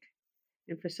stick.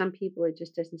 And for some people, it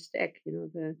just doesn't stick,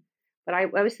 but I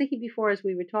was thinking before, as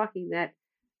we were talking, that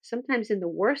sometimes in the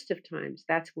worst of times,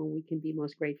 that's when we can be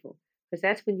most grateful, because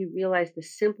that's when you realize the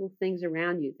simple things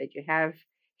around you, that you have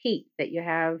heat, that you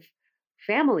have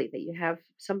family, that you have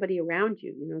somebody around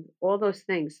you, all those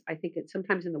things. I think that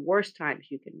sometimes in the worst times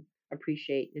you can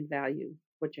appreciate and value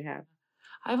what you have.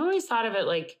 I've always thought of it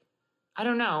like, I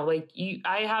don't know, like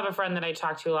I have a friend that I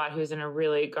talk to a lot who's going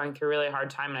through a really hard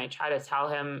time. And I try to tell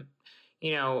him,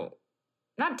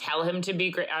 not tell him to be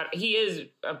great. He is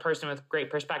a person with great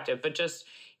perspective, but just,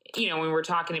 when we're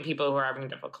talking to people who are having a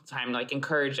difficult time, like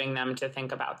encouraging them to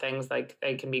think about things like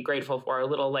they can be grateful for,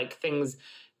 little like things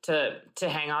to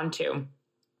hang on to.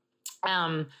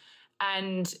 And,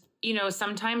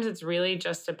 sometimes it's really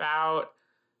just about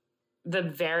the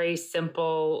very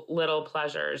simple little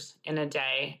pleasures in a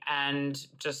day, and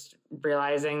just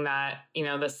realizing that,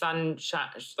 the sun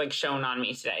shone on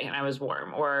me today and I was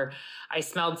warm, or I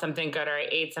smelled something good, or I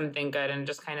ate something good, and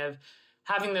just kind of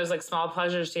having those like small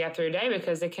pleasures to get through a day,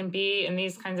 because it can be in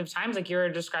these kinds of times, like you were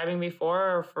describing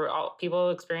before, or for all people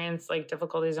experience like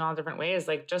difficulties in all different ways,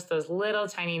 like just those little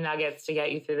tiny nuggets to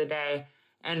get you through the day,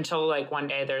 until like one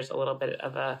day there's a little bit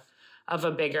of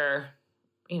a bigger,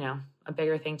 a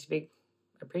bigger thing to be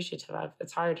appreciative of.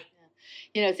 It's hard.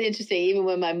 Yeah. It's interesting. Even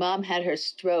when my mom had her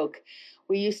stroke,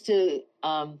 we used to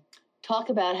talk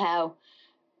about how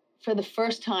for the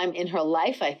first time in her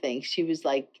life, I think, she was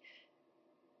like,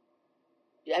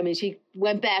 she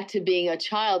went back to being a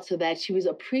child, so that she was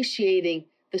appreciating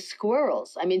the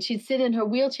squirrels. She'd sit in her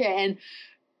wheelchair and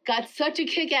got such a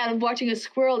kick out of watching a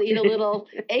squirrel eat a little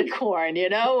acorn,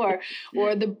 or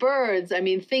the birds.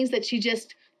 Things that she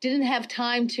just didn't have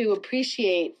time to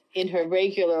appreciate in her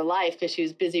regular life because she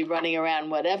was busy running around,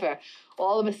 whatever.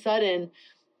 All of a sudden,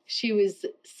 she was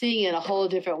seeing it in a whole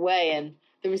different way, and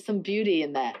there was some beauty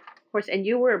in that. Of course, and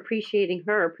you were appreciating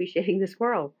the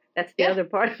squirrel. That's the other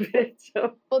part of it.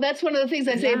 So, well, that's one of the things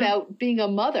I say about being a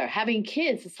mother, having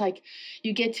kids. It's like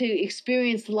you get to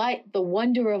experience the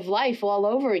wonder of life all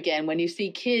over again when you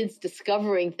see kids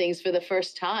discovering things for the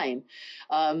first time.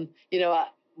 One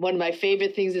of my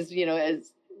favorite things is,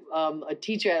 as a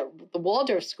teacher at the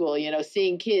Waldorf school,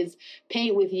 seeing kids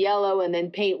paint with yellow and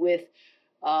then paint with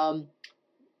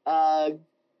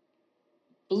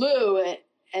blue,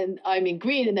 I mean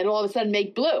green, and then all of a sudden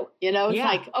make blue. It's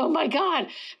like, oh my God.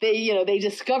 They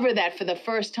discover that for the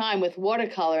first time with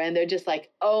watercolor, and they're just like,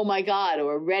 oh my God,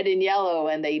 or red and yellow,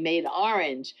 and they made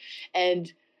orange.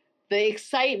 And the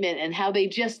excitement and how they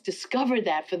just discovered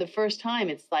that for the first time,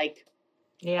 it's like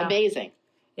amazing.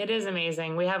 It is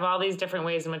amazing. We have all these different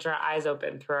ways in which our eyes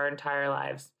open through our entire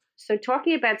lives. So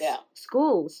talking about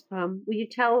schools, will you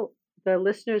tell the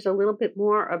listeners a little bit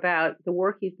more about the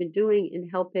work you've been doing in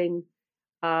helping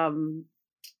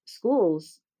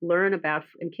schools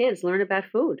and kids learn about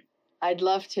food? I'd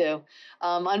love to.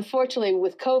 Unfortunately,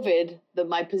 with COVID,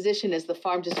 my position as the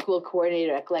farm to school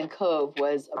coordinator at Glen Cove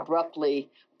was abruptly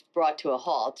brought to a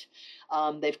halt.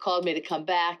 They've called me to come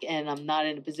back, and I'm not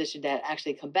in a position to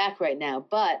actually come back right now,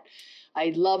 but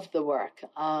I love the work.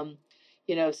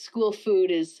 School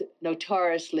food is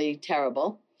notoriously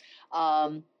terrible.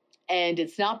 And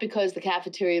it's not because the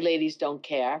cafeteria ladies don't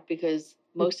care, because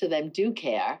most of them do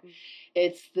care.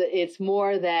 It's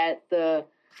more that the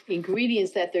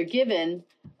ingredients that they're given,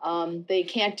 they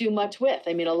can't do much with.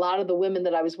 I mean, a lot of the women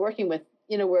that I was working with,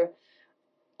 were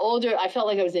older. I felt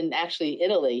like I was in actually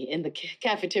Italy in the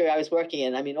cafeteria I was working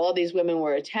in. I mean, all these women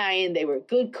were Italian. They were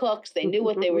good cooks. They knew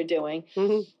what they were doing,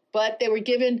 but they were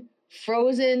given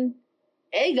frozen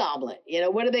egg omelet.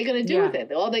 What are they going to do with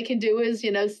it? All they can do is,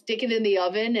 stick it in the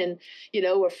oven, and,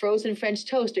 or frozen French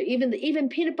toast, or even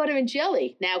peanut butter and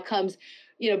jelly now comes,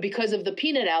 because of the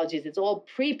peanut allergies. It's all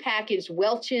prepackaged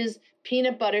Welch's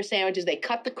peanut butter sandwiches. They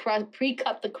cut the crust,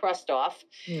 pre-cut the crust off,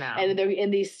 and they're in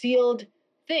these sealed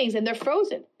things, and they're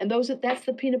frozen. And that's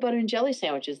the peanut butter and jelly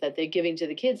sandwiches that they're giving to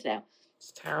the kids now.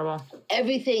 It's terrible.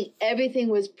 Everything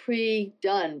was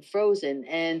pre-done, frozen,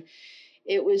 and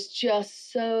it was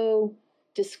just so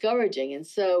discouraging. And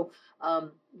so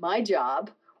my job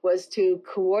was to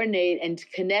coordinate and to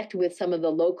connect with some of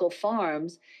the local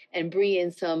farms and bring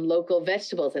in some local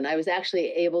vegetables. And I was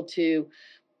actually able to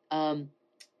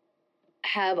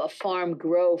have a farm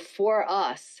grow for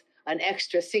us an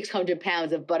extra 600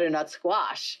 pounds of butternut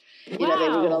squash. Wow.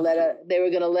 They were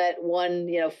going to let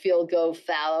one, field go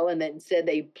fallow, and then instead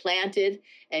they planted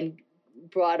and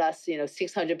brought us,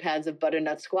 600 pounds of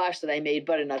butternut squash that I made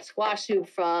butternut squash soup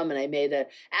from, and I made an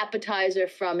appetizer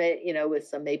from it, with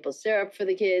some maple syrup for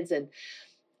the kids, and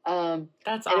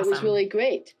that's awesome. And it was really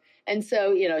great. And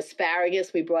so,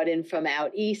 asparagus we brought in from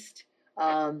out east,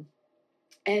 and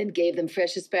gave them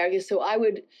fresh asparagus. So I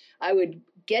would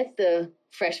get the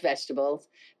fresh vegetables,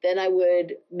 then I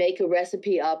would make a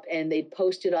recipe up, and they'd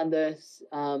post it on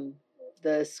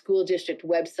the school district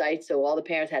website, so all the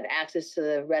parents had access to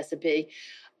the recipe.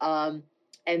 And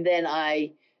then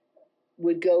I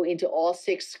would go into all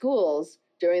 6 schools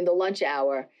during the lunch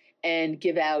hour and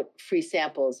give out free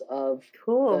samples of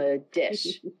the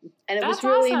dish. And it was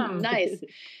really nice.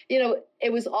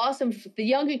 It was awesome. The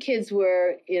younger kids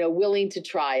were, willing to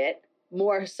try it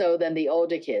more so than the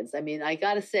older kids. I mean, I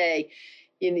got to say,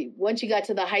 once you got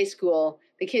to the high school,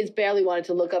 the kids barely wanted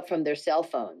to look up from their cell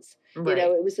phones. Right.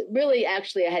 It was really,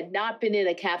 actually, I had not been in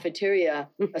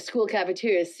a school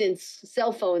cafeteria since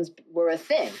cell phones were a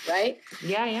thing, right?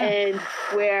 Yeah. And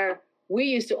where we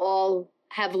used to all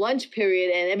have lunch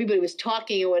period and everybody was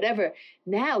talking or whatever.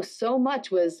 Now, so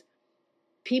much was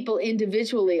people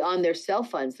individually on their cell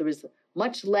phones. There was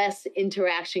much less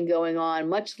interaction going on,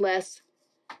 much less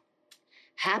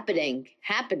happening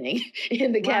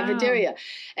in the cafeteria.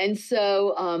 And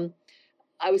so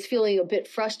I was feeling a bit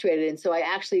frustrated. And so I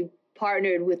actually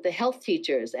partnered with the health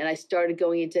teachers, and I started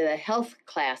going into the health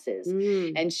classes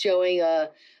and showing I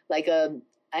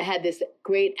had this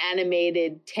great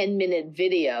animated 10-minute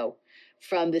video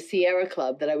from the Sierra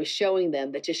Club that I was showing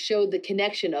them that just showed the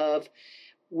connection of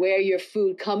where your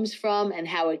food comes from and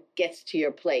how it gets to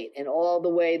your plate, and all the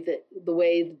way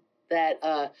that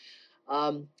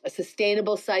a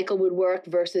sustainable cycle would work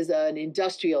versus an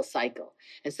industrial cycle,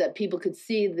 and so that people could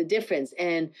see the difference.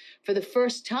 And for the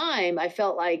first time, I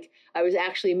felt like I was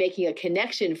actually making a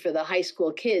connection for the high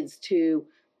school kids to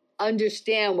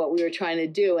understand what we were trying to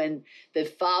do. And the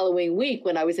following week,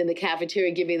 when I was in the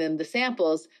cafeteria giving them the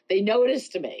samples, they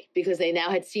noticed me because they now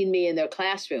had seen me in their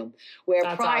classroom. Where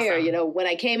That's prior, awesome. When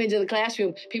I came into the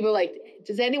classroom, people were like,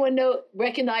 does anyone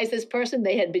recognize this person?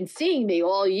 They had been seeing me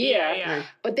all year,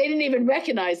 but they didn't even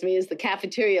recognize me as the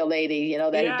cafeteria lady,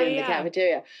 that had been in the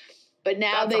cafeteria. But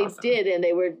now they did, and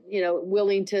they were,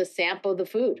 willing to sample the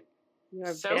food.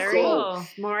 You're so very cool.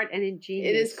 smart and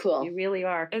ingenious. It is cool. You really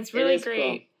are. It's really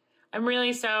great. Cool. I'm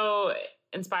really so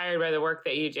inspired by the work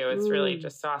that you do. It's really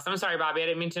just so awesome. I'm sorry, Bobby. I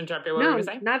didn't mean to interrupt you. What were you going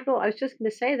to say? Not at all. I was just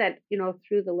going to say that,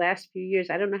 through the last few years,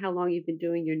 I don't know how long you've been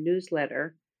doing your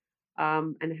newsletter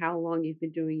and how long you've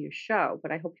been doing your show,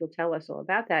 but I hope you'll tell us all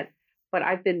about that. but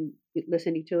I've been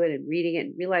listening to it and reading it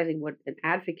and realizing what an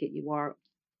advocate you are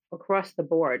across the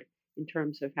board in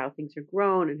terms of how things are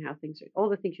grown and how things are, all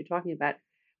the things you're talking about.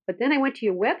 But then I went to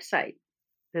your website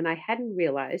and I hadn't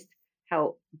realized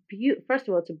how, first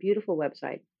of all, it's a beautiful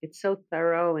website. It's so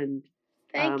thorough and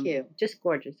Thank you. Just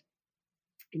gorgeous.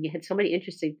 And you had so many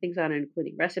interesting things on it,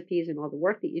 including recipes and all the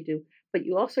work that you do. But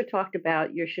you also talked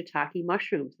about your shiitake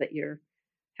mushrooms that you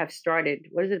have started.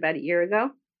 What is it, about a year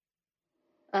ago?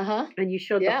 Uh-huh. And you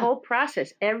showed the whole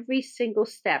process, every single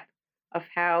step of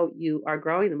how you are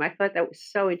growing them. I thought that was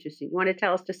so interesting. You want to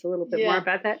tell us just a little bit more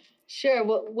about that? Sure.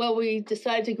 Well, we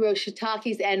decided to grow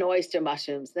shiitakes and oyster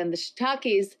mushrooms. And the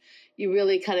shiitakes you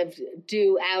really kind of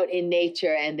do out in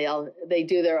nature, and they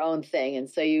do their own thing. And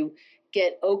so you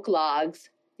get oak logs,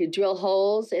 you drill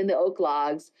holes in the oak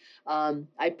logs.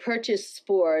 I purchased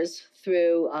spores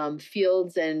through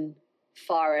Fields and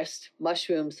Forest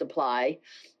Mushroom Supply.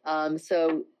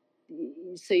 So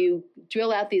you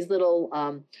drill out these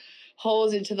little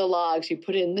holes into the logs, you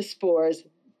put in the spores,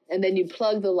 and then you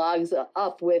plug the logs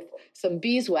up with some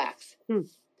beeswax.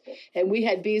 And we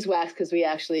had beeswax because we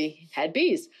actually had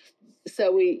bees.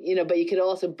 So but you could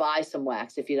also buy some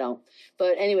wax if you don't.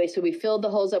 But anyway, so we filled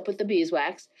the holes up with the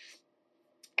beeswax.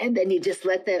 And then you just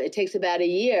let them, it takes about a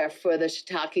year for the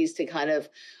shiitakes to kind of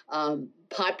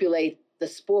populate the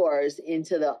spores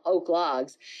into the oak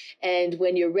logs. And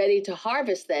when you're ready to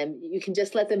harvest them, you can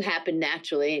just let them happen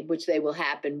naturally, which they will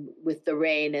happen with the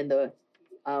rain and the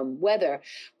weather.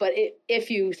 But if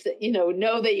you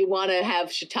know that you want to have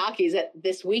shiitakes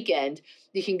this weekend,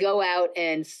 you can go out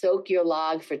and soak your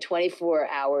log for 24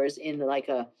 hours in like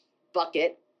a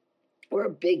bucket or a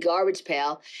big garbage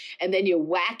pail, and then you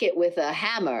whack it with a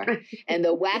hammer. And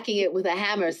the whacking it with a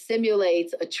hammer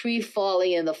simulates a tree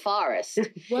falling in the forest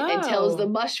and tells the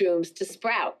mushrooms to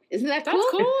sprout. Isn't that cool?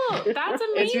 That's cool. That's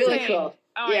amazing. It's really cool.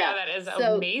 Oh, yeah, that is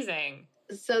amazing.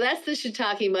 So that's the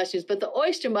shiitake mushrooms, but the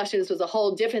oyster mushrooms was a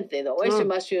whole different thing. The oyster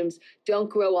mushrooms don't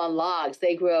grow on logs;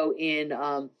 they grow in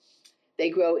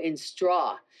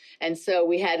straw. And so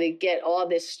we had to get all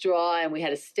this straw, and we had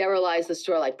to sterilize the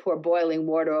straw, like pour boiling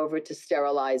water over it to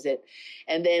sterilize it,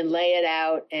 and then lay it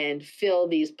out and fill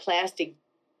these plastic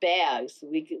bags.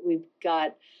 We've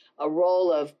got a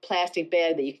roll of plastic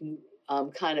bag that you can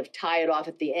kind of tie it off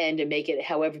at the end and make it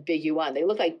however big you want. They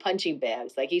look like punching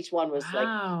bags. Like each one was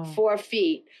like 4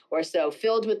 feet or so,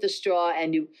 filled with the straw,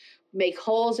 and you make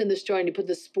holes in the straw and you put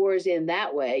the spores in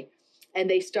that way, and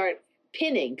they start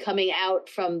pinning coming out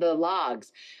from the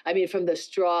logs. From the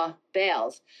straw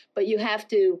bales. But you have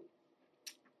to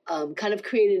kind of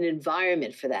create an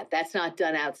environment for that. That's not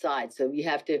done outside. So you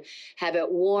have to have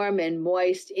it warm and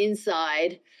moist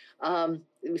inside.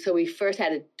 So we first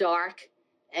had it dark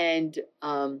and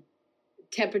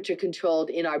temperature controlled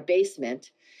in our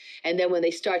basement. And then when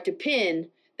they start to pin,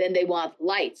 then they want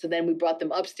light. So then we brought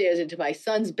them upstairs into my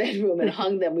son's bedroom and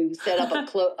hung them. We set up a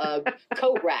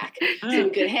coat rack so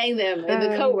we could hang them in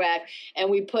the coat rack.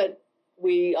 And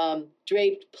we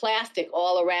draped plastic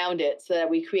all around it so that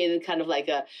we created kind of like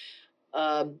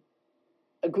a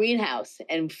greenhouse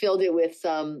and filled it with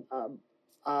some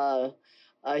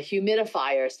a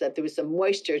humidifier so that there was some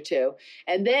moisture too.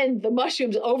 And then the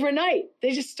mushrooms overnight,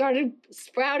 they just started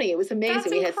sprouting. It was amazing. That's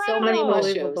we incredible. had so many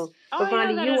mushrooms.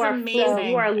 Bhavani,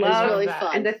 you are loved. Really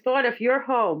fun. And the thought of your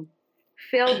home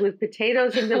filled with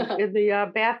potatoes in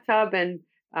the bathtub and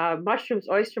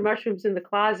oyster mushrooms in the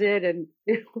closet, and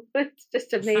it's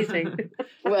just amazing.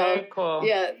 Well, very cool.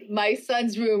 Yeah, my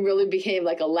son's room really became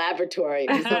like a laboratory.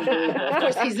 It was unbelievable. Of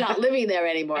course, he's not living there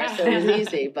anymore, so it was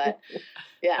easy, but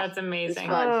yeah. That's amazing.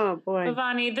 Oh, boy.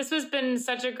 Bhavani, this has been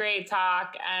such a great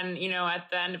talk. And, at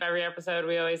the end of every episode,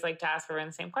 we always like to ask everyone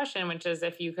the same question, which is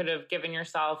if you could have given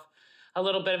yourself a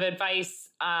little bit of advice,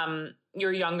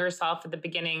 your younger self at the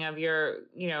beginning of your,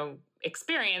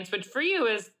 experience, which for you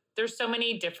is there's so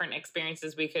many different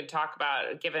experiences we could talk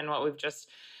about, given what we've just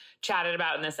chatted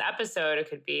about in this episode. It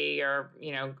could be your,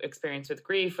 experience with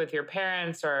grief with your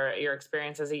parents, or your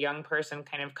experience as a young person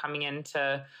kind of coming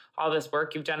into all this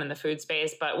work you've done in the food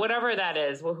space. But whatever that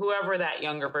is, whoever that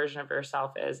younger version of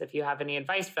yourself is, if you have any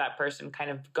advice for that person kind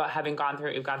of having gone through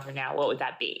what you've gone through now, what would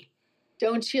that be?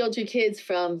 Don't shield your kids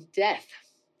from death.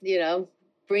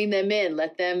 Bring them in,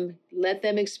 let them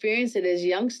experience it as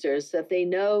youngsters, so that they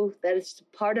know that it's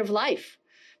part of life,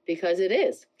 because it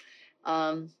is.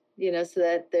 So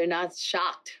that they're not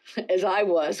shocked as I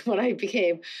was when I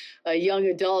became a young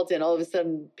adult and all of a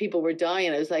sudden people were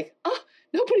dying. I was like, oh,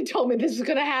 nobody told me this was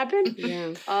going to happen.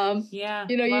 Yeah.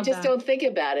 You just don't think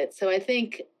about it. So I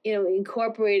think,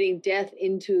 incorporating death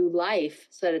into life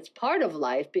so that it's part of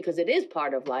life, because it is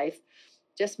part of life,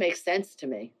 just makes sense to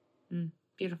me.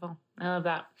 Beautiful. I love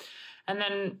that. And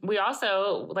then we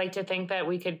also like to think that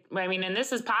we could, I mean, and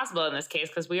this is possible in this case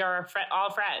because we are all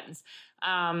friends.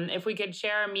 If we could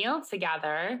share a meal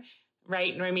together,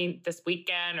 right? I mean, this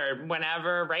weekend or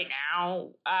whenever, right now,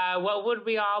 what would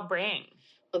we all bring?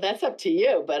 Well, that's up to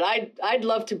you, but I'd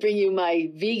love to bring you my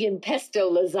vegan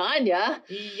pesto lasagna.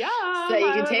 Yeah, so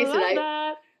you can taste it.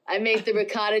 That. I make the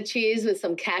ricotta cheese with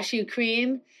some cashew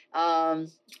cream, and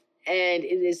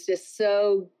it is just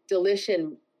so delicious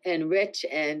and rich.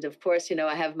 And of course,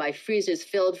 I have my freezers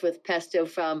filled with pesto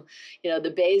from,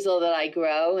 the basil that I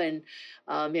grow, and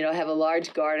I have a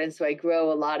large garden, so I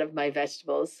grow a lot of my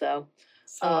vegetables. So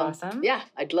awesome. Yeah,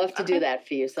 I'd love to do that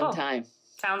for you sometime. Cool.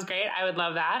 Sounds great. I would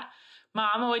love that.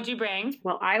 Mom, what'd you bring?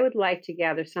 Well, I would like to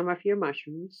gather some of your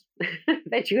mushrooms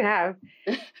that you have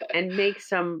and make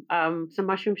some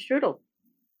mushroom strudel.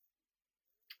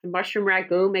 A mushroom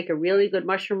ragu, make a really good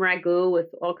mushroom ragu with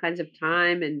all kinds of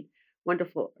thyme and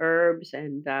wonderful herbs.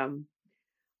 And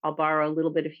I'll borrow a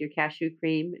little bit of your cashew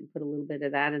cream and put a little bit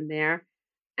of that in there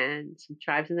and some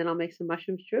chives, and then I'll make some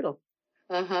mushroom strudel.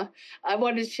 I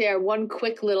want to share one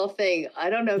quick little thing. I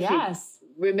don't know if you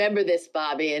remember this,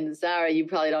 Bobby, and Zara, you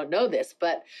probably don't know this,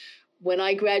 but when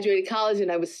I graduated college and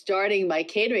I was starting my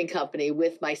catering company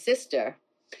with my sister,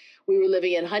 we were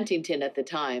living in Huntington at the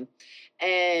time,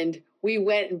 and we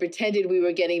went and pretended we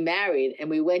were getting married, and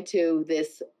we went to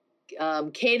this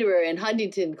caterer in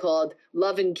Huntington called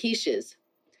Love and Quiches.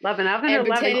 Love and Oven and or Love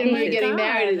and pretended we were getting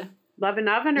married. Love and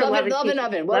Oven or Love and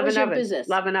Oven. What was your business?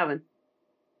 Love and Oven.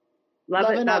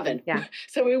 Love and Oven. Yeah.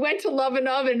 So we went to Love and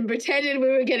Oven and pretended we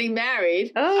were getting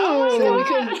married.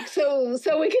 Oh, so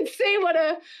we could see what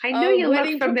a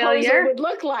wedding proposal would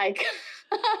look like.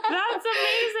 That's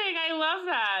amazing. I love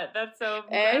that. That's so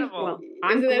incredible.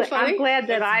 Isn't that funny? I'm glad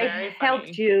that I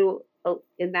helped you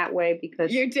in that way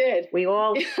because you did. We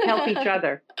all help each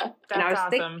other. That's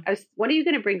awesome. What are you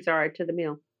going to bring, Zara, to the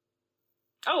meal?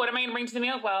 Oh, what am I going to bring to the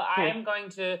meal? Well, I'm going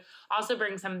to also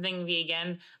bring something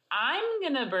vegan. I'm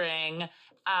going to bring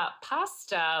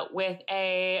pasta with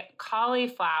a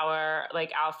cauliflower,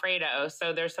 like Alfredo.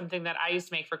 So there's something that I used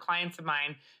to make for clients of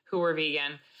mine who were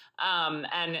vegan.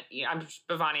 And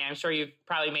Bhavani, I'm sure you've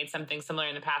probably made something similar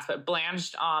in the past, but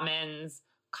blanched almonds,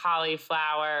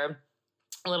 cauliflower,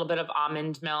 a little bit of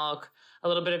almond milk, a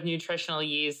little bit of nutritional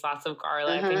yeast, lots of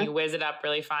garlic, and you whiz it up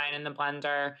really fine in the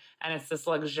blender. And it's this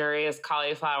luxurious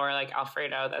cauliflower like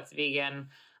Alfredo that's vegan.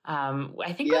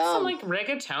 I think with some like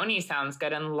rigatoni sounds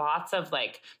good, and lots of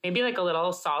maybe a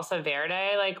little salsa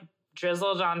verde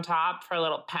drizzled on top for a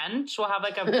little pinch. We'll have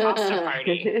a pasta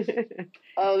party.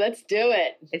 Oh, let's do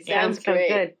it. It sounds so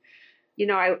good.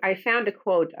 I found a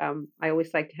quote. I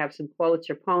always like to have some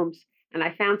quotes or poems, and I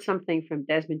found something from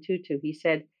Desmond Tutu. He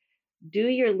said, "Do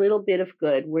your little bit of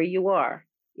good where you are.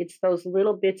 It's those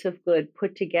little bits of good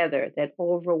put together that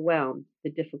overwhelm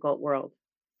the difficult world."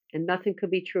 And nothing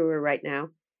could be truer right now.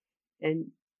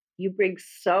 And you bring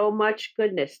so much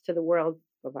goodness to the world,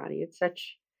 Bhavani. It's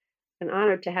such an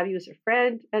honor to have you as a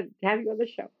friend and to have you on the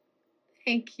show.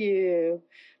 Thank you.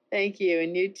 Thank you.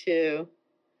 And you too.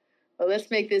 Well,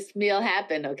 let's make this meal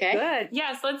happen, okay? Good.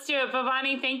 Yes, let's do it.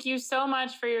 Bhavani, thank you so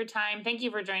much for your time. Thank you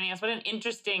for joining us. What an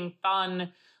interesting,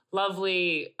 fun,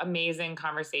 lovely, amazing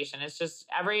conversation. It's just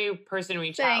every person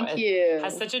we chat with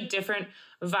has such a different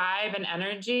vibe and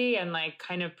energy and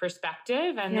kind of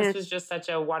perspective. And this was just such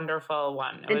a wonderful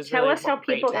one. And tell us how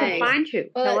people can find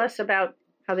you. Tell us about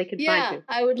how they can find you. Yeah,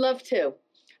 I would love to.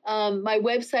 My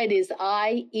website is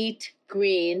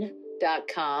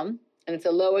ieatgreen.com. And it's a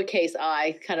lowercase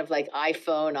I, kind of like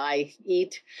iPhone, I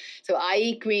eat. So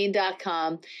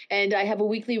ieatgreen.com. And I have a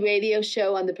weekly radio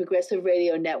show on the Progressive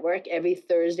Radio Network every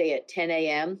Thursday at 10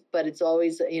 a.m. But it's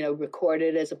always,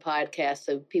 recorded as a podcast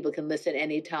so people can listen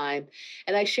anytime.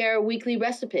 And I share a weekly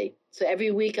recipe. So every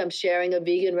week I'm sharing a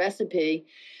vegan recipe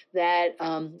that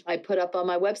I put up on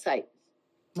my website.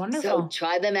 Wonderful. So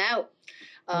try them out.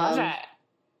 Love it.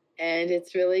 And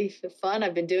it's really fun.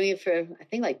 I've been doing it for, I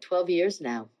think, 12 years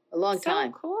now. A long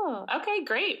time. Cool. Okay,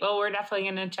 great. Well, we're definitely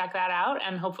going to check that out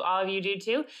and hope all of you do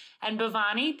too. And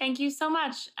Bhavani, thank you so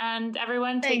much. And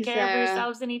everyone, take care of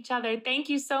yourselves and each other. Thank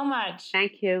you so much.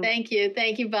 Thank you. Thank you.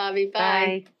 Thank you, Bobby.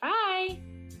 Bye. Bye.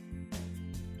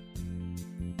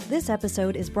 This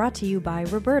episode is brought to you by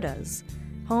Roberta's,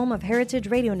 home of Heritage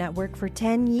Radio Network for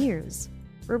 10 years.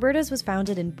 Roberta's was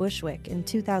founded in Bushwick in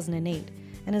 2008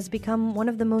 and has become one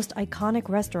of the most iconic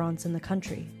restaurants in the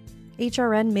country.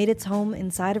 HRN made its home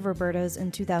inside of Roberta's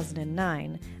in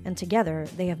 2009, and together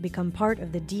they have become part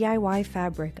of the DIY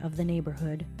fabric of the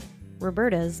neighborhood.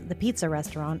 Roberta's, the pizza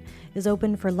restaurant, is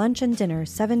open for lunch and dinner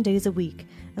 7 days a week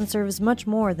and serves much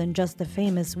more than just the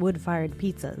famous wood-fired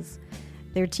pizzas.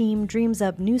 Their team dreams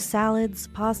up new salads,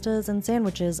 pastas, and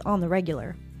sandwiches on the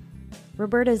regular.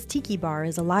 Roberta's Tiki Bar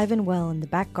is alive and well in the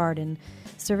back garden,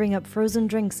 serving up frozen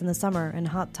drinks in the summer and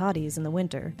hot toddies in the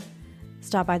winter.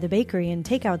 Stop by the bakery and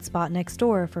takeout spot next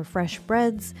door for fresh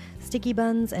breads, sticky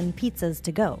buns, and pizzas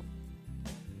to go.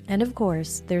 And of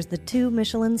course, there's the 2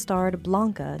 Michelin-starred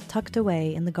Blanca tucked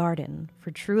away in the garden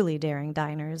for truly daring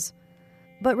diners.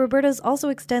 But Roberta's also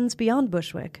extends beyond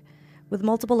Bushwick, with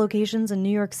multiple locations in New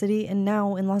York City and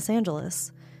now in Los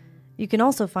Angeles. You can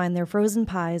also find their frozen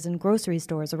pies in grocery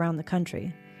stores around the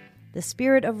country. The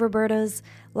spirit of Roberta's,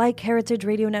 like Heritage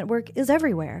Radio Network, is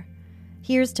everywhere.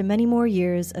 Here's to many more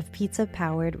years of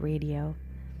pizza-powered radio.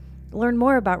 Learn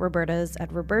more about Roberta's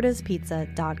at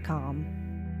robertaspizza.com.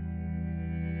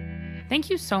 Thank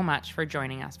you so much for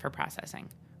joining us for Processing.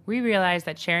 We realize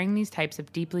that sharing these types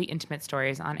of deeply intimate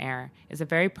stories on air is a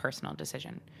very personal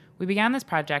decision. We began this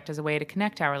project as a way to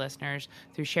connect our listeners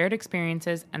through shared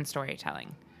experiences and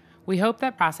storytelling. We hope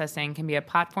that Processing can be a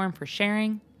platform for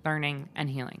sharing, learning, and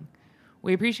healing.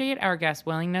 We appreciate our guests'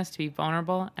 willingness to be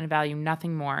vulnerable and value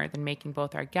nothing more than making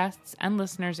both our guests' and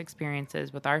listeners'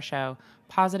 experiences with our show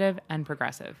positive and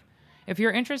progressive. If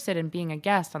you're interested in being a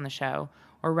guest on the show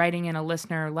or writing in a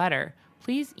listener letter,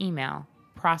 please email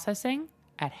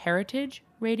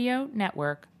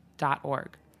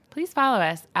processing@heritageradionetwork.org. Please follow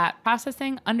us at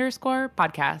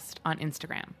processing_podcast on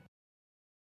Instagram.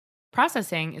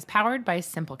 Processing is powered by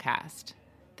Simplecast.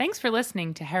 Thanks for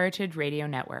listening to Heritage Radio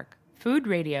Network, food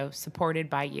radio supported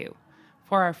by you.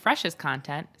 For our freshest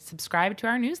content, subscribe to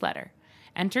our newsletter.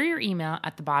 Enter your email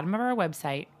at the bottom of our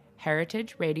website,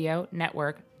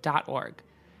 heritageradionetwork.org.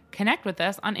 Connect with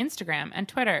us on Instagram and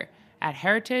Twitter at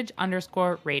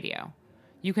heritage_radio.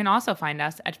 You can also find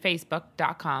us at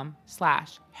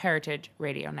facebook.com/Heritage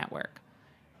Radio Network.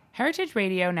 Heritage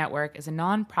Radio Network is a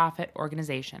nonprofit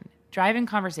organization driving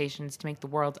conversations to make the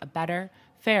world a better,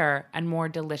 fairer, and more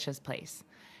delicious place.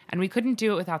 And we couldn't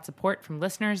do it without support from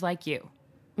listeners like you.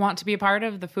 Want to be a part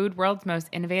of the food world's most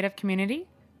innovative community?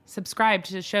 Subscribe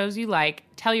to the shows you like,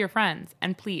 tell your friends,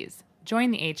 and please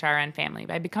join the HRN family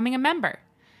by becoming a member.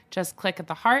 Just click at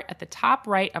the heart at the top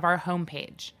right of our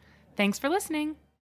homepage. Thanks for listening.